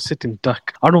kind of a sitting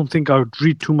duck. I don't think I would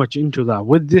read too much into that.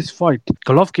 With this fight,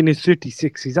 Golovkin is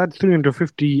 36. He's had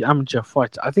 350 amateur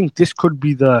fights. I think this could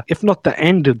be if not the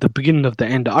end, the beginning of the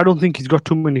end. I don't think he's got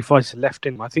too many fights left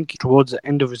in him. I think towards the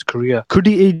end of his career. Could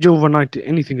he age overnight?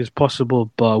 Anything is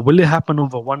possible, but will it happen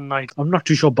over one night? I'm not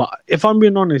too sure. But if I'm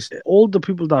being honest, all the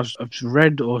people that I've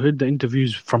read or heard the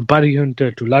interviews, from Barry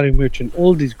Hunter to Larry Merchant,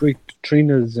 all these great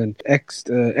trainers and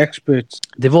experts,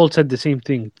 they've all said the same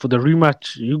thing. For the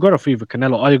rematch, you got to favor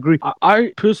Canelo. I agree.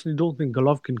 I personally don't think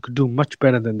Golovkin could do much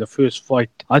better than the first fight.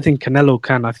 I think Canelo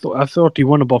can. I thought he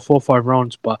won about 4 or 5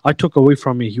 rounds, but I took away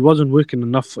from it. He wasn't working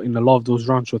enough in a lot of those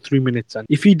rounds for 3 minutes. And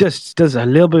if he does a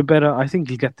little bit better, I think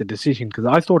he'll get the decision, because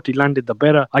I thought he landed the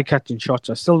better eye-catching shots.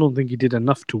 I still don't think he did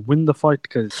enough to win the fight,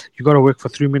 because you got to work for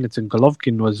 3 minutes, and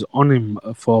Golovkin was on him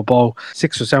for about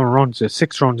 6 or 7 rounds,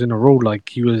 6 rounds in a row. Like,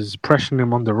 he was pressuring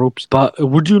him on the ropes. But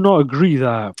would you not agree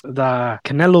that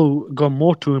Canelo got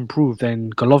more to improve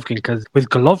than Golovkin? Because with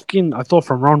Golovkin, I thought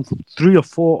from round 3 or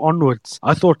 4 onwards,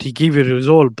 I thought he gave it his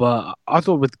all. But I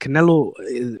thought with Canelo,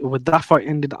 with that fight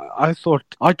ended, I thought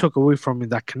I took away from it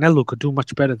that Canelo could do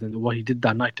much better than what he did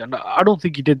that night, and I don't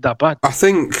think he did that bad. I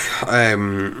think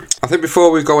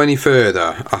before we go any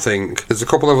further, I think there's a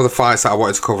couple of other fights that I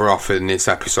wanted to cover off in this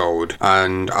episode,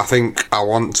 and I think I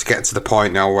want to get to the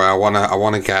point now where I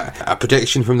want to get a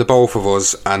prediction from the both of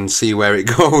us and see where it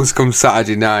goes come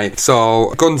Saturday night.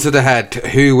 So, gun to the head,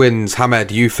 who wins?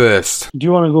 Hamed, you first. Do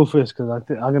you want to go first? Because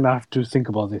I'm going to have to think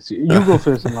about this. You go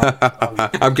first. And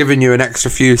I'm giving you an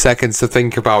extra few seconds to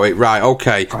think about it. Right,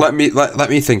 okay. Let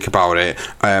me think about it.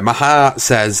 My heart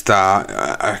says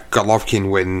that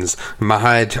Golovkin wins. My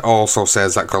head also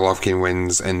says that Golovkin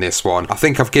wins in this one. I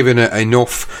think I've given it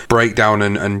enough breakdown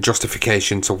and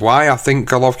justification to why I think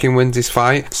Golovkin wins this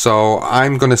fight. So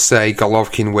I'm going to say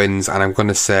Golovkin wins, and I'm going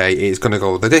to say it's going to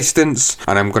go the distance,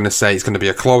 and I'm going to say it's going to be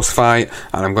a close fight,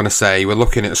 and I'm going to say we're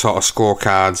looking at sort of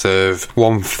scorecards of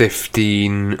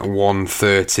 115,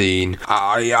 113.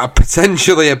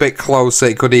 Potentially a bit closer.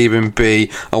 It could even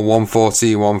be a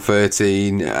 114,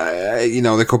 113.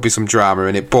 There could be some drama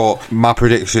in it, but my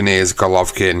prediction is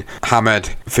Golovkin.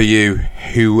 Hamed, for you,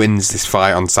 who wins this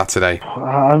fight on Saturday?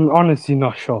 I'm honestly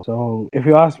not sure. So if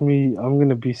you ask me, I'm going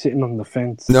to be sitting on the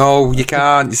fence. No, you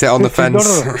can't. You sit on the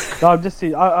fence. No, I'll just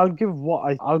say I'll give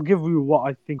you what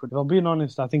I think. If I'm being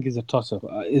honest, I think it's a toss-up.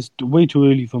 It's way too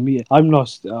early for me. I'm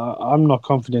not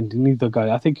confident in either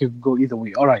guy. I think it could go either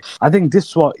way. All right. I think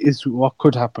this is what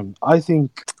could happen. I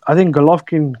think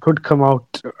Golovkin could come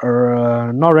out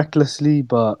not recklessly,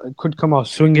 but could come out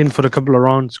swinging for a couple of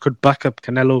rounds. Could back up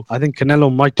Canelo. I think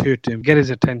Canelo might hurt him, get his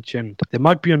attention. There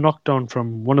might be a knockdown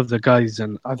from one of the guys,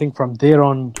 and I think from there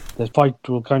on the fight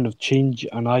will kind of change.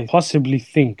 And I possibly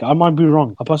think, I might be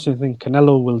wrong, I possibly think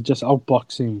Canelo will just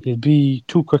outbox him. He'll be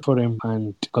too quick for him,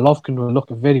 and Golovkin will look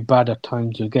very bad at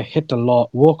times. He'll get hit a lot,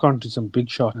 walk onto some big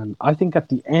shot, and I think at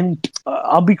the end,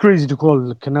 I'll be crazy to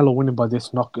call Canelo winning by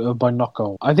this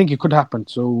knockout. I think it could happen.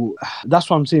 So that's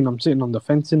what I'm saying. I'm sitting on the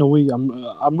fence in a way.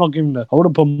 I'm not giving I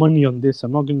wouldn't put money on this.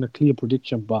 I'm not giving a clear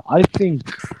prediction, but I think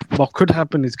what could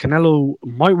happen is Canelo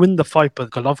might win the fight, but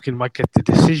Golovkin might get the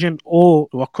decision. Or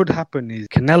what could happen is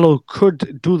Canelo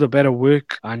could do the better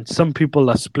work, and some people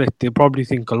are split. They probably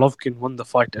think Golovkin won the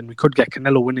fight, and we could get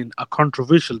Canelo winning a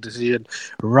controversial decision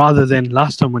rather than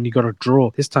last time when he got a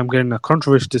draw. This time getting a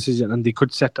controversial decision, and they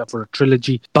could set up for a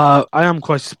trilogy. But I am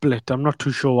quite split. I'm not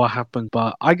too sure what happened,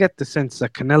 but I get the sense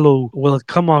that Canelo will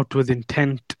come out with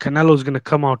intent. Canelo's going to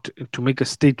come out to make a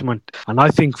statement, and I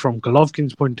think from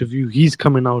Golovkin's point of view, he's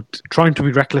coming out trying to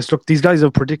be reckless. Look, these guys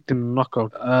are predicting a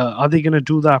knockout. Are they going to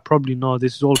do that? Probably not.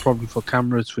 This is all probably for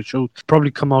cameras, for show.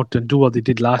 Probably come out and do what they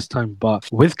did last time. But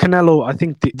with Canelo, I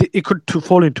think it could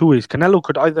fall in two ways. Canelo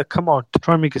could either come out,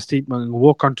 try and make a statement and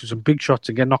walk onto some big shots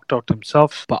and get knocked out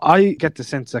himself. But I get the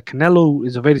sense that Canelo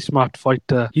is a very smart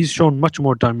fighter. He's shown much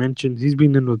more dimensions. He's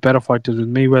been in with better fighters,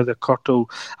 with Mayweather, Cotto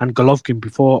and Golovkin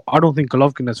before. I don't think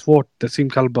Golovkin has fought the same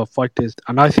caliber of fighters,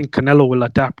 and I think Canelo will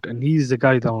adapt, and he's the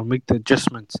guy that will make the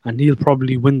adjustments, and he'll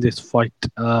probably win this fight.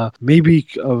 Maybe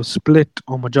a split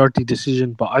or majority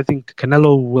decision, but I think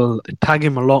Canelo will tag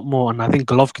him a lot more, and I think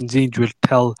Golovkin's age will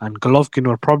tell, and Golovkin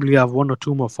will probably have one or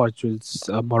two more fights with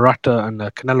Murata and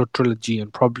a Canelo trilogy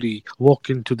and probably walk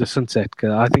into the sunset.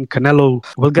 I think Canelo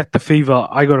will get the favor.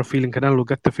 I got a feeling Canelo will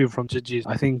get the favor from judges.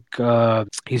 I think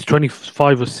he's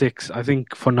 25 or 6. I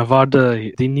think for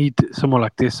Nevada, they need someone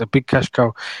like this, a big cash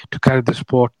cow to carry the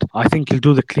sport. I think he'll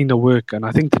do the cleaner work, and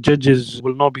I think the judges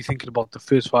will not be thinking about the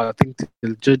first fight. I think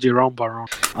they'll judge it round by round.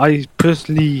 I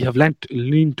personally have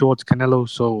leaned towards Canelo,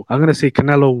 so I'm going to say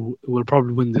Canelo will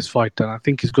probably win this fight, and I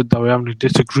think it's good that we're having a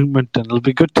disagreement, and it'll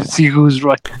be good to see who's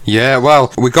right. Yeah,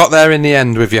 well, we got there in the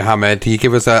end with you, Hamed. You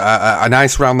give us a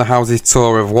nice round the houses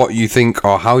tour of what you think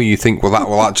or how you think that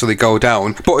will actually go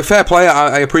down. But fair play,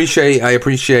 I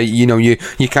appreciate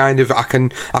you kind of I can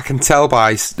tell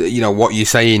by what you're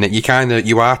saying that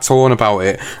you are torn about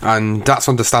it, and that's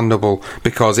understandable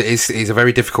because it's a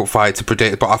very difficult fight to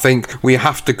predict. But I think we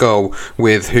have to go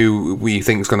with who we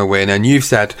think is going to win. And you've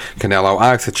said Canelo,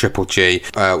 I've said Triple G.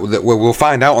 We'll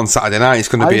find out on Saturday night. It's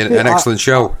going to be an excellent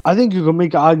show. I think you can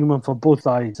make an argument for both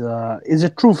sides. It's a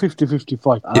true 50-50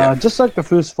 fight, just like the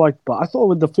first fight. But I thought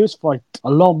with the first fight,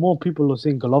 a lot more people were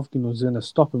saying Golovkin was going to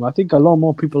stop him. I think a lot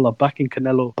more people are backing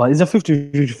Canelo. But it's a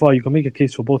 50-50 fight. You can make a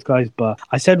case for both guys. But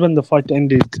I said when the fight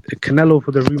ended, Canelo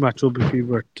for the rematch will be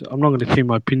favourite. I'm not going to change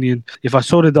my opinion. If I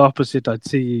saw it the opposite, I'd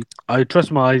say I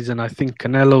trust my eyes, and I think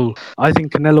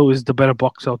Canelo is the better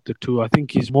boxer out the two. I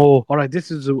think he's more. All right,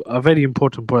 this is a very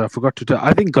important point I forgot to tell.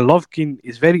 I think Golovkin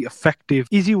is very effective.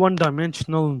 Is he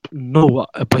one-dimensional? No,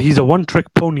 but he's a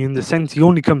one-trick pony in the sense he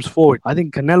only comes forward. I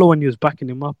think Canelo, when he was backing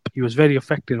him up, he was very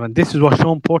effective, and this is what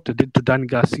Sean Porter did to Danny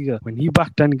Garcia. When he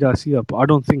backed Danny Garcia up, I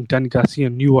don't think Danny Garcia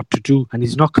knew what to do, and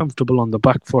he's not comfortable on the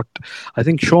back foot. I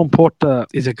think Sean Porter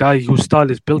is a guy whose style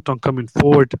is built on coming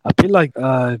forward, a bit like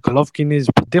Golovkin is.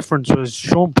 But the difference was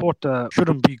Sean Porter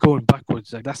shouldn't be going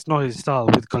backwards. Like, that's not his style.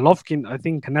 With Golovkin, I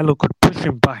think Canelo could push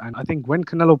him back. And I think when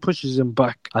Canelo pushes him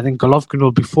back, I think Golovkin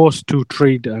will be forced to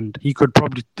trade and he could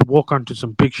probably walk onto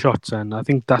some big shots. And I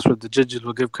think that's what the judges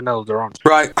will give Canelo the round.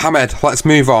 Right, Hamed, let's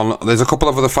move on. There's a couple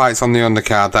of other fights on the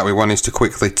undercard that we wanted to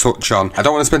quickly touch on. I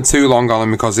don't want to spend too long on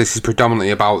them because this is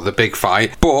predominantly about the big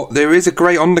fight, but there is a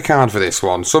great undercard for this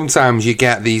one. Sometimes you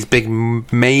get these big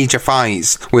major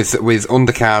fights with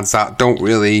undercards that don't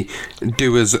really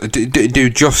do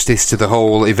justice to the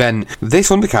whole event. This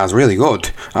undercard's really good.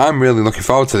 I'm really looking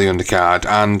forward to the undercard,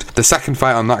 and the second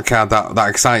fight on that card that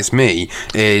excites me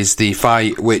is the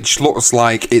fight which looks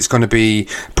like it's going to be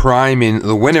priming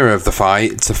the winner of the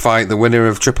fight to fight the winner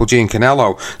of Triple G and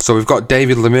Canelo. So we've got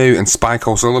David Lemieux and Spike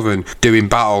O'Sullivan doing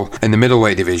battle in the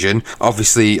middleweight division.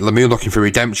 Obviously, Lemieux looking for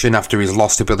redemption after his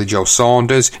loss to Billy Joe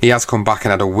Saunders. He has come back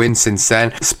and had a win since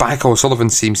then. Spike O'Sullivan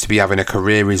seems to be having a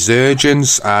career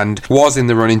resurgence and was in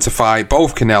the running to fight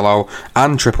both Canelo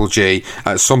and Triple G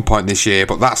at some point this year,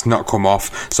 but that's not come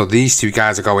off. So these two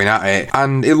guys are going at it,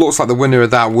 and it looks like the winner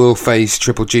of that will face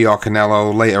Triple G or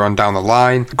Canelo later on down the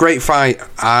line. Great fight.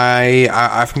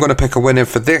 I'm going to pick a winner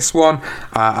for this one.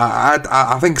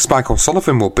 I think Spike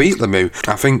O'Sullivan will beat Lemieux.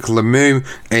 I think Lemieux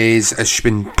has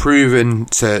been proven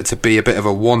to be a bit of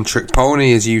a one-trick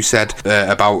pony, as you said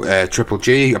about Triple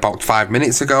G about 5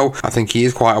 minutes ago. I think he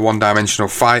is quite a one-dimensional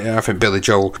fighter. I think Billy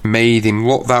Joe made him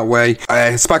look that way.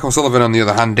 Spike O'Sullivan, on the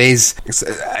other hand,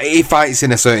 he fights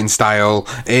in a certain style.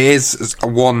 It is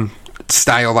one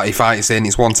style that he fights in.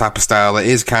 It's one type of style. It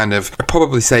is kind of, I'd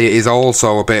probably say it is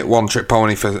also a bit one-trick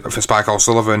pony for Spike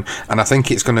O'Sullivan, and I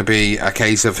think it's going to be a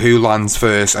case of who lands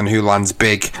first and who lands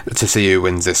big to see who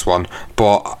wins this one.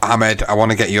 But Ahmed, I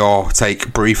want to get your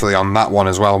take briefly on that one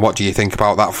as well. What do you think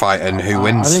about that fight and who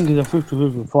wins? I think it's a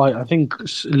 50-50 fight. I think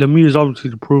Lemieux is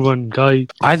obviously the proven guy.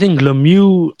 I think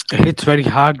Lemieux hits very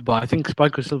hard, but I think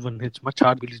Spike O'Sullivan hits much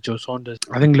harder than Joe Saunders.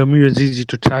 I think Lemieux is easy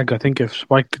to tag. I think if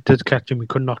Spike did catch him, he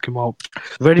could knock him out.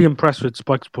 Very impressed with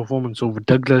Spike's performance over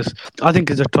Douglas. I think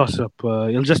it's a toss-up.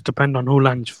 It'll just depend on who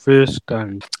lands first,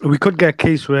 and we could get a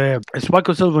case where if Spike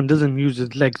O'Sullivan doesn't use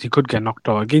his legs, he could get knocked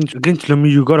out. Against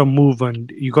Lemieux, you got to move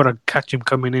and you got to catch him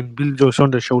coming in. Billy Joe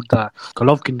Saunders showed that.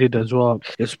 Golovkin did as well.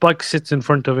 If Spike sits in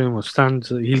front of him or stands,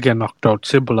 he'll get knocked out.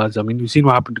 Simple as. I mean, we've seen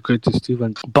what happened to Curtis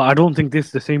Stevens. But I don't think this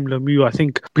is the same Lemieux. I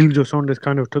think Billy Joe Saunders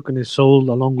kind of took in his soul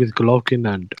along with Golovkin,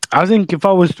 and I think if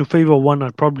I was to favour one,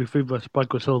 I'd probably favour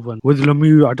Spike O'Sullivan. With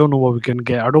Lemieux, I don't know what we can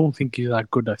get. I don't think he's that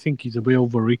good. I think he's a bit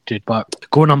overrated. But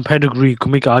going on pedigree, you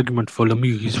can make an argument for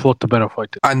Lemieux. He's fought the better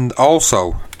fighter. And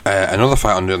also, another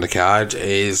fight under the card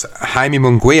is Jaime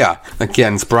Munguia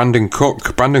against Brandon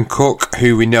Cook. Brandon Cook,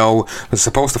 who we know was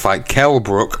supposed to fight Kell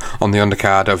Brook on the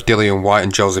undercard of Dillian White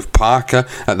and Joseph Parker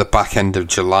at the back end of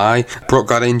July. Brook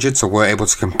got injured, so weren't able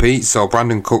to compete. So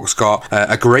Brandon Cook's got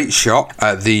a great shot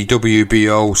at the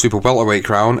WBO Super Welterweight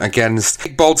crown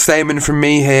against, bold statement from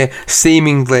me here,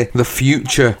 seemingly the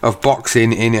future of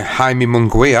boxing in Jaime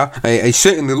Munguia. He's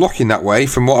certainly looking that way.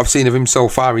 From what I've seen of him so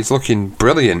far, he's looking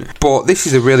brilliant. But this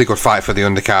is a really good fight for the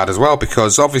undercard as well,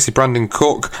 because obviously Brandon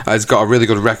Cook has got a really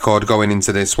good record going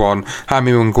into this one.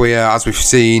 Jaime Munguia, as we've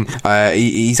seen,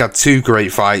 he's had two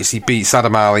great fights. He beat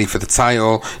Saddam Ali for the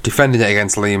title, defended it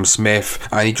against Liam Smith,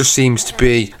 and he just seems to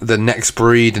be the next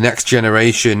breed, the next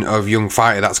generation of young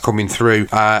fighter that's coming through.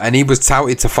 And he was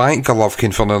touted to fight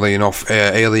Golovkin, funnily enough,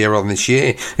 earlier on this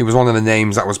year. He was one of the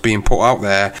names that was being put out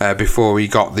there before he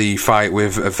got the fight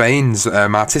with Vanes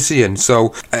Martisian.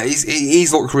 So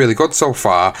he's looked really good so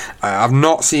far. I've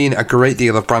not seen a great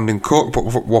deal of Brandon Cook,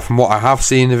 but from what I have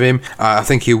seen of him, I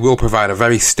think he will provide a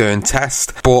very stern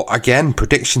test. But again,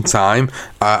 prediction time,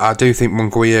 I do think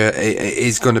Munguia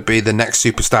is going to be the next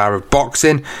superstar of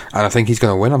boxing, and I think he's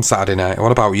going to win on Saturday night.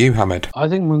 What about you, Hamed? I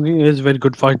think Munguia is a very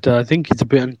good fighter. I think he's a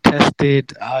bit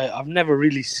untested. I've never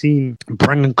really seen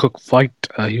Brandon Cook fight.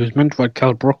 He was meant to fight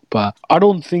Kell Brook, but I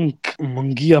don't think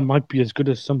Munguia might be as good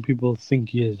as some people think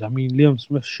he is. I mean, Liam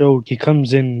Smith showed he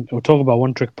comes in, we'll talk about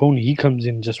one-trick pony, he comes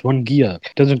in just one gear,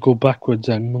 doesn't go backwards.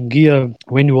 And Munguia,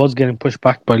 when he was getting pushed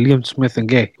back by Liam Smith and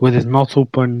Gay, with his mouth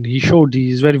open, he showed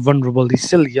he's very vulnerable. He's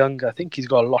still young. I think he's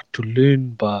got a lot to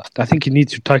learn, but I think he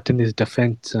needs to tighten his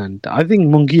defense. And I think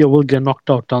Munguia will get knocked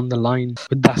out down the line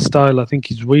with that style. I think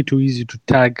he's way too easy to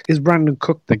tag. Is Brandon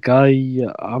Cook the guy?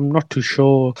 I'm not too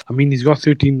sure. I mean, he's got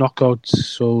 13 knockouts,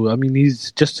 so I mean,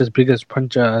 he's just as big as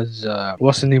puncher as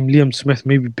what's his name, Liam Smith,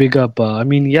 maybe bigger, but I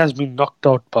mean, he has been knocked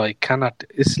out by Kanat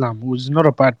Islam, who's not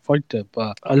a bad fighter,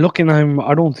 but looking at him,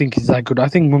 I don't think he's that good. I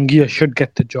think Munguia should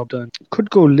get the job done. Could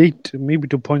go late, maybe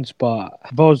 2 points, but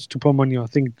if I was to put money, I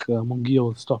think Munguia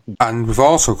will stop him. And we've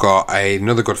also got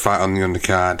another good fight on the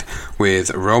undercard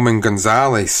with Roman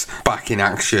Gonzalez back in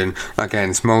action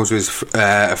against Moses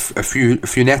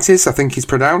Funetes, I think he's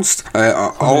pronounced.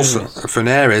 Also,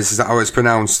 Funeres, is that how it's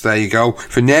pronounced? There you go.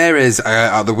 Funeres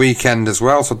at the weekend as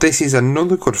well. So this is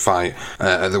another good fight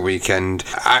at the weekend.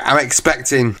 I'm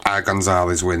expecting a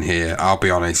Gonzalez win here, I'll be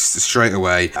honest, straight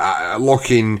away.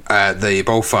 Looking at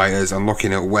both fighters and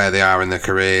looking at where they are in their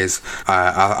careers,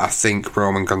 I think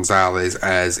Roman Gonzalez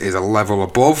is a level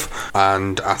above,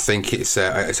 and I think it's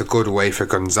a good way for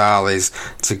Gonzalez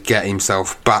to get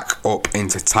himself back up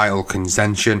into title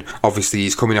contention. Obviously,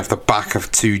 he's coming off the back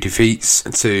of 2 defeats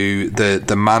to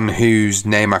the man whose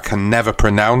name I can never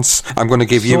pronounce. I'm going to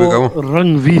give you a go.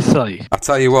 Rungvisai. I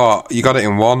tell you what, you got it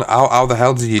in one. How the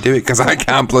hell did you do it? Because I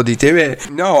can't bloody do it.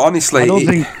 No, honestly.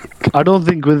 I don't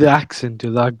think with the accent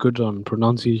you're that good on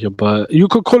pronunciation, but you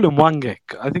could call him Wangek.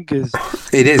 I think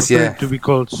it is, yeah. To be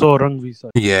called So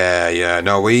Rungvisai. Yeah.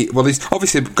 No, he's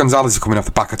obviously Gonzalez is coming off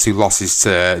the back of 2 losses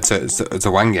to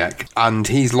Wangek, and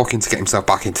he's looking to get himself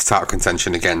back into title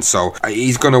contention again. So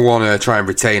he's going to want to try and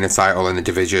retain a title in the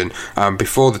division.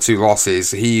 Before the 2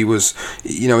 losses, he was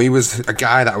a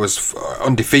guy that was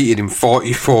undefeated in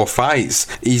 44 fights.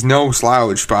 He's no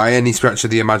slouch by any stretch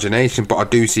of the imagination, but I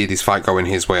do see this fight going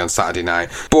his way on Saturday night.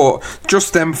 But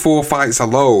just them 4 fights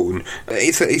alone,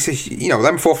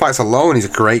 them 4 fights alone is a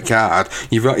great card.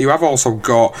 You have also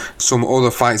got some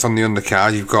other fights on the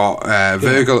undercard. You've got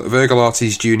Virgil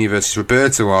Ortiz Jr. versus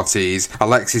Roberto Ortiz,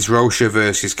 Alexis Rocha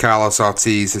versus Carlos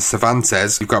Ortiz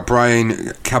Cervantes. You've got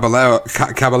Brian Cabello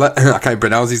I can't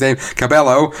pronounce his name,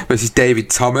 Cabello versus David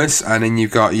Thomas, and then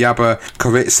you've got Yaba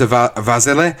Koritsa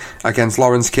Vasily against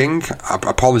Lawrence King.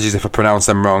 Apologies if I pronounce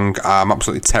them wrong. I'm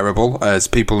absolutely terrible, as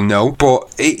people know, but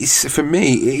for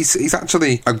me it's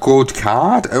actually a good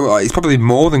card. It's probably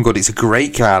more than good. It's a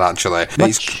great card, actually.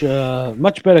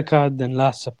 Much better card than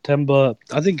last September.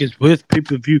 I think it's worth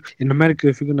pay-per-view. In America,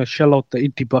 if you're going to shell out the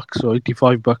 $80 or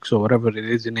 $85 or whatever it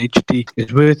is in HD,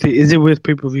 it's worth it. Is it worth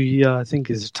pay-per-view? Yeah, I think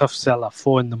it's a tough sell at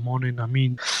 4 a.m. I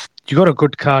mean, you got a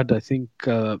good card, I think.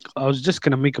 I was just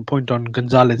going to make a point on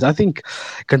Gonzalez. I think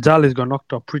Gonzalez got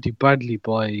knocked out pretty badly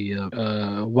by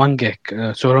Wangek,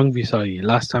 Rungvisai,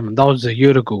 last time, and that was a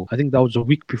year ago. I think that was a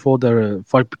week before the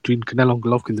fight between Canelo and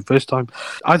Golovkin the first time.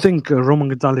 I think Roman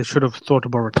Gonzalez should have thought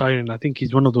about retiring. I think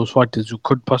he's one of those fighters who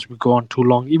could possibly go on too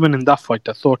long. Even in that fight,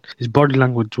 I thought his body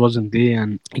language wasn't there,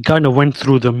 and he kind of went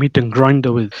through the meat and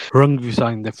grinder with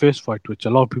Rungvisai in the first fight, which a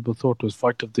lot of people thought was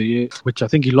fight of the year, which I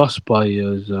think he lost by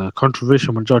his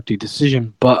controversial majority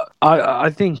decision. But I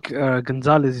think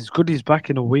Gonzalez is good. He's back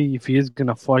in a way if he is going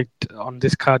to fight on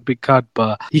this card, big card,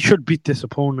 but he should beat this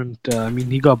opponent. I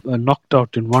mean, he got knocked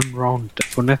out in 1 round,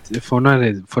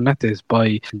 Funetes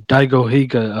by Daigo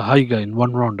Higa in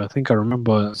 1 round. I think I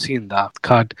remember seeing that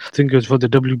card. I think it was for the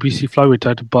WBC flyweight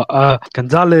title. But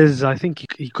Gonzalez, I think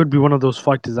he could be one of those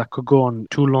fighters that could go on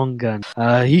too long, and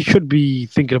he should be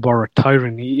thinking about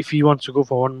retiring. If he wants to go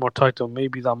for 1 more title,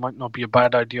 maybe that might not be a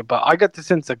bad idea. But I get the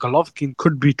sense that Golovkin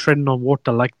could be treading on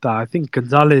water like that. I think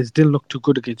Gonzalez didn't look too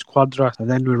good against Quadras, and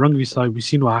then with Rungvisai, we've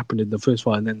seen what happened in the first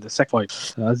fight, and then the second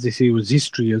fight, as they say, was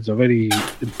history. It was a very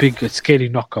big, scary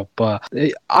knockout. But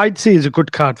I'd say it's a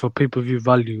good card for pay-per-view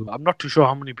value. I'm not too sure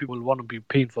how many people want to be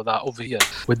paying for that over here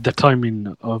with the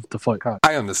timing of the fight card.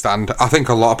 I understand. I think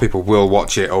a lot of people will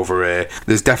watch it over here.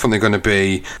 There's definitely going to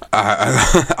be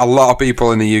a lot of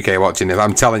people in the UK watching it.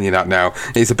 I'm telling you that now.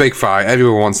 It's a big fight.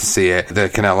 Everyone wants to see it. The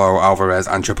Canelo, Alvarez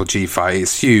and Triple G fight.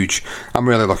 It's huge. I'm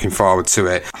really looking forward to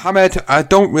it. Hamed, I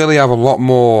don't really have a lot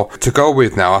more to go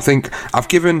with now. I think I've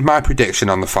given my prediction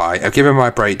on the fight. I've given my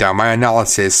breakdown, my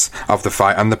analysis of the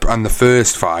fight and the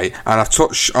first fight, and I've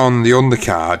touched on the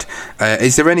undercard.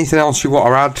 Is there anything else you want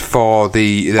to add for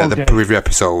the preview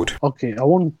episode? Okay,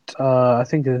 I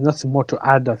think there's nothing more to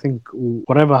add. I think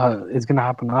whatever is going to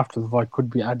happen after the fight could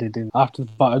be added in after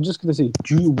the fight. I'm just going to say,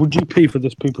 would you pay for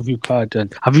this pay-per-view card?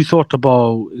 And have you thought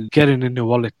about getting in your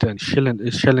wallet and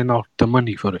shelling out the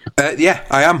money for it? Yeah,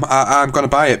 I am. I'm going to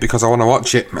buy it because I want to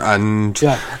watch it, and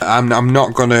I'm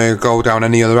not going to go down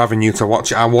any other avenue to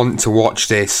watch it. I want to watch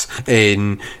this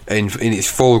in its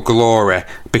full glory,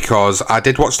 because I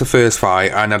did watch the first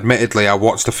fight, and admittedly I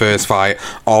watched the first fight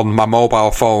on my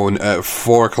mobile phone at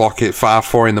 4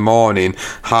 in the morning,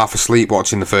 half asleep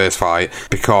watching the first fight,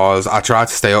 because I tried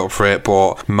to stay up for it,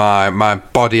 but my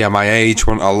body and my age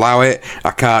won't allow it.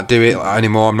 I can't do it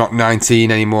anymore. I'm not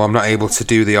 19 anymore. I'm not able to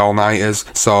do the all-nighters.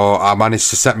 So I managed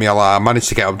to set my alarm, managed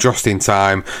to get up just in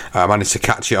time. I managed to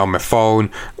catch it on my phone.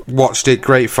 Watched it,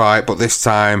 great fight, but this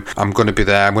time I'm going to be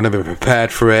there. I'm going to be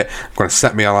prepared for it. I'm going to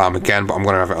set my alarm again, but I'm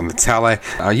going to have it on the telly.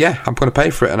 I'm going to pay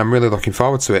for it, and I'm really looking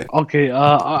forward to it. Okay,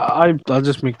 I'll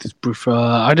just make this brief.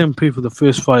 I didn't pay for the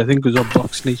first fight. I think it was on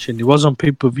Box Nation. It was on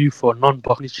pay-per-view for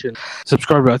non-Box Nation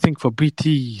subscribers. I think for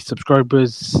BT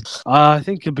subscribers, I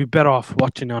think it'd be better off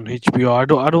watching on HBO. I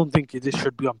don't think this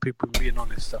should be on pay-per-view, being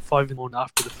honest. 5-1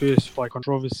 after the first fight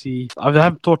controversy. I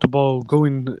have thought about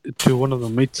going to one of the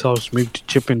mates' house, maybe to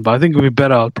chip in, but I think it'll be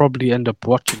better. I'll probably end up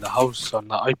watching the house on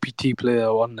the IPT player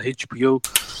on the HBO.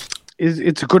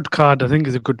 It's a good card. I think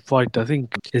it's a good fight. I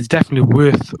think it's definitely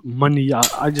worth money.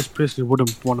 I just personally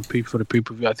wouldn't want to pay for the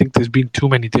pay-per-view. I think there's been too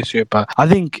many this year. But I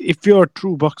think if you're a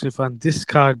true boxing fan, this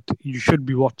card you should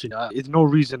be watching. There's no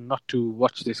reason not to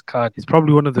watch this card. It's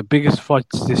probably one of the biggest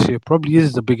fights this year. Probably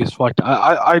is the biggest fight.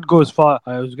 I'd go as far.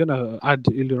 I was gonna add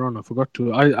earlier on. I forgot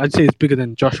to. I'd say it's bigger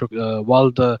than Joshua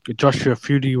Wilder, Joshua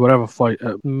Fury, whatever fight.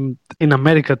 In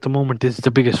America at the moment, is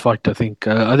the biggest fight. I think.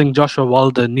 I think Joshua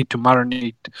Wilder need to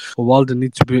marinate. Wilder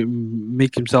needs to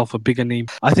make himself a bigger name.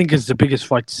 I think it's the biggest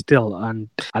fight still, and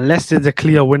unless there's a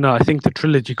clear winner, I think the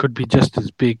trilogy could be just as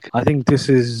big. I think this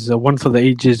is one for the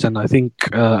ages, and I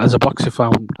think as a boxer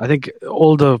fan, I think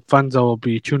all the fans that will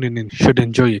be tuning in should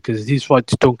enjoy it, because these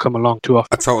fights don't come along too often.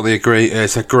 I totally agree.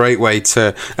 It's a great way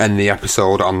to end the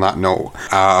episode on that note.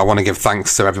 I want to give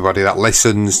thanks to everybody that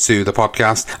listens to the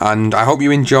podcast, and I hope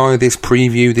you enjoy this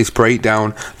preview, this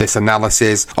breakdown, this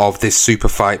analysis of this super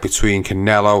fight between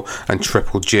Canelo and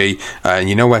Triple G. And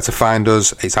you know where to find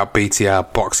us. It's at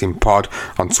BTR Boxing Pod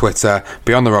on Twitter,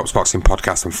 Beyond the Ropes Boxing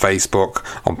Podcast on Facebook,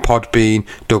 on Podbean,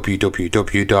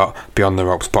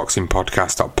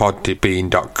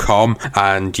 www.beyondtheropesboxingpodcast.podbean.com,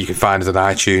 and you can find us on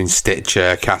iTunes,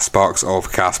 Stitcher, Castbox,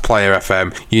 Overcast, Player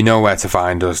FM. You know where to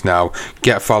find us now.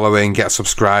 Get following, get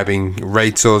subscribing,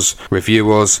 rate us,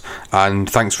 review us, and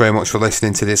thanks very much for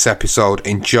listening to this episode.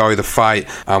 Enjoy the fight,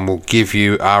 and we'll give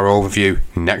you our overview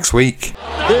next week.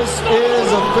 This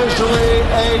is officially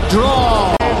a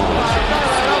draw.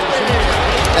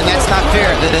 And that's not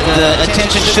fair. The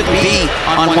attention shouldn't be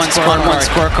on one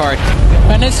scorecard.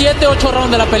 En el 7-8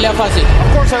 round de la pelea fácil.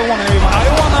 Of course I want to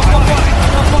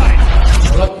fight.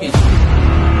 Rocky.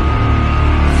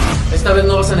 Esta vez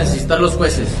no vas a necesitar los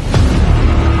jueces.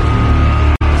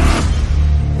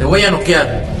 Te voy a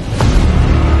noquear.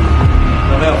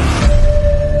 No.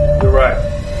 You're right.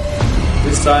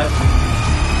 This time,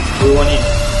 we want it.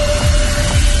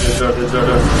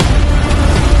 Deserve.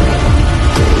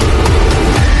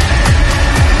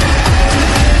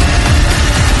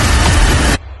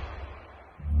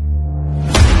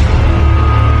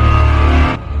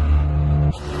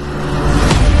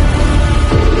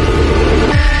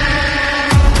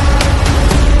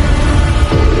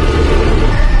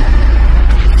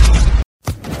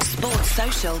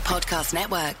 Podcast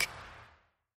Network.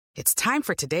 It's time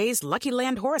for today's Lucky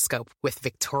Land horoscope with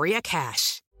Victoria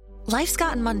Cash. Life's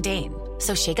gotten mundane,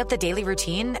 so shake up the daily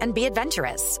routine and be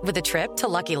adventurous with a trip to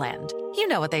Lucky Land. You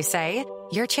know what they say,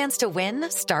 your chance to win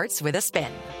starts with a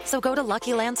spin. So go to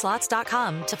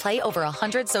LuckyLandSlots.com to play over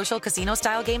 100 social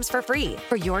casino-style games for free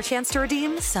for your chance to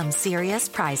redeem some serious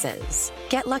prizes.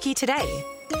 Get lucky today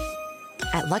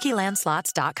at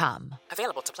LuckyLandSlots.com.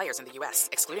 Available to players in the U.S.,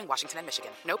 excluding Washington and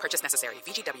Michigan. No purchase necessary.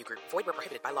 VGW Group. Void where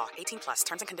prohibited by law. 18+.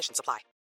 Terms and conditions apply.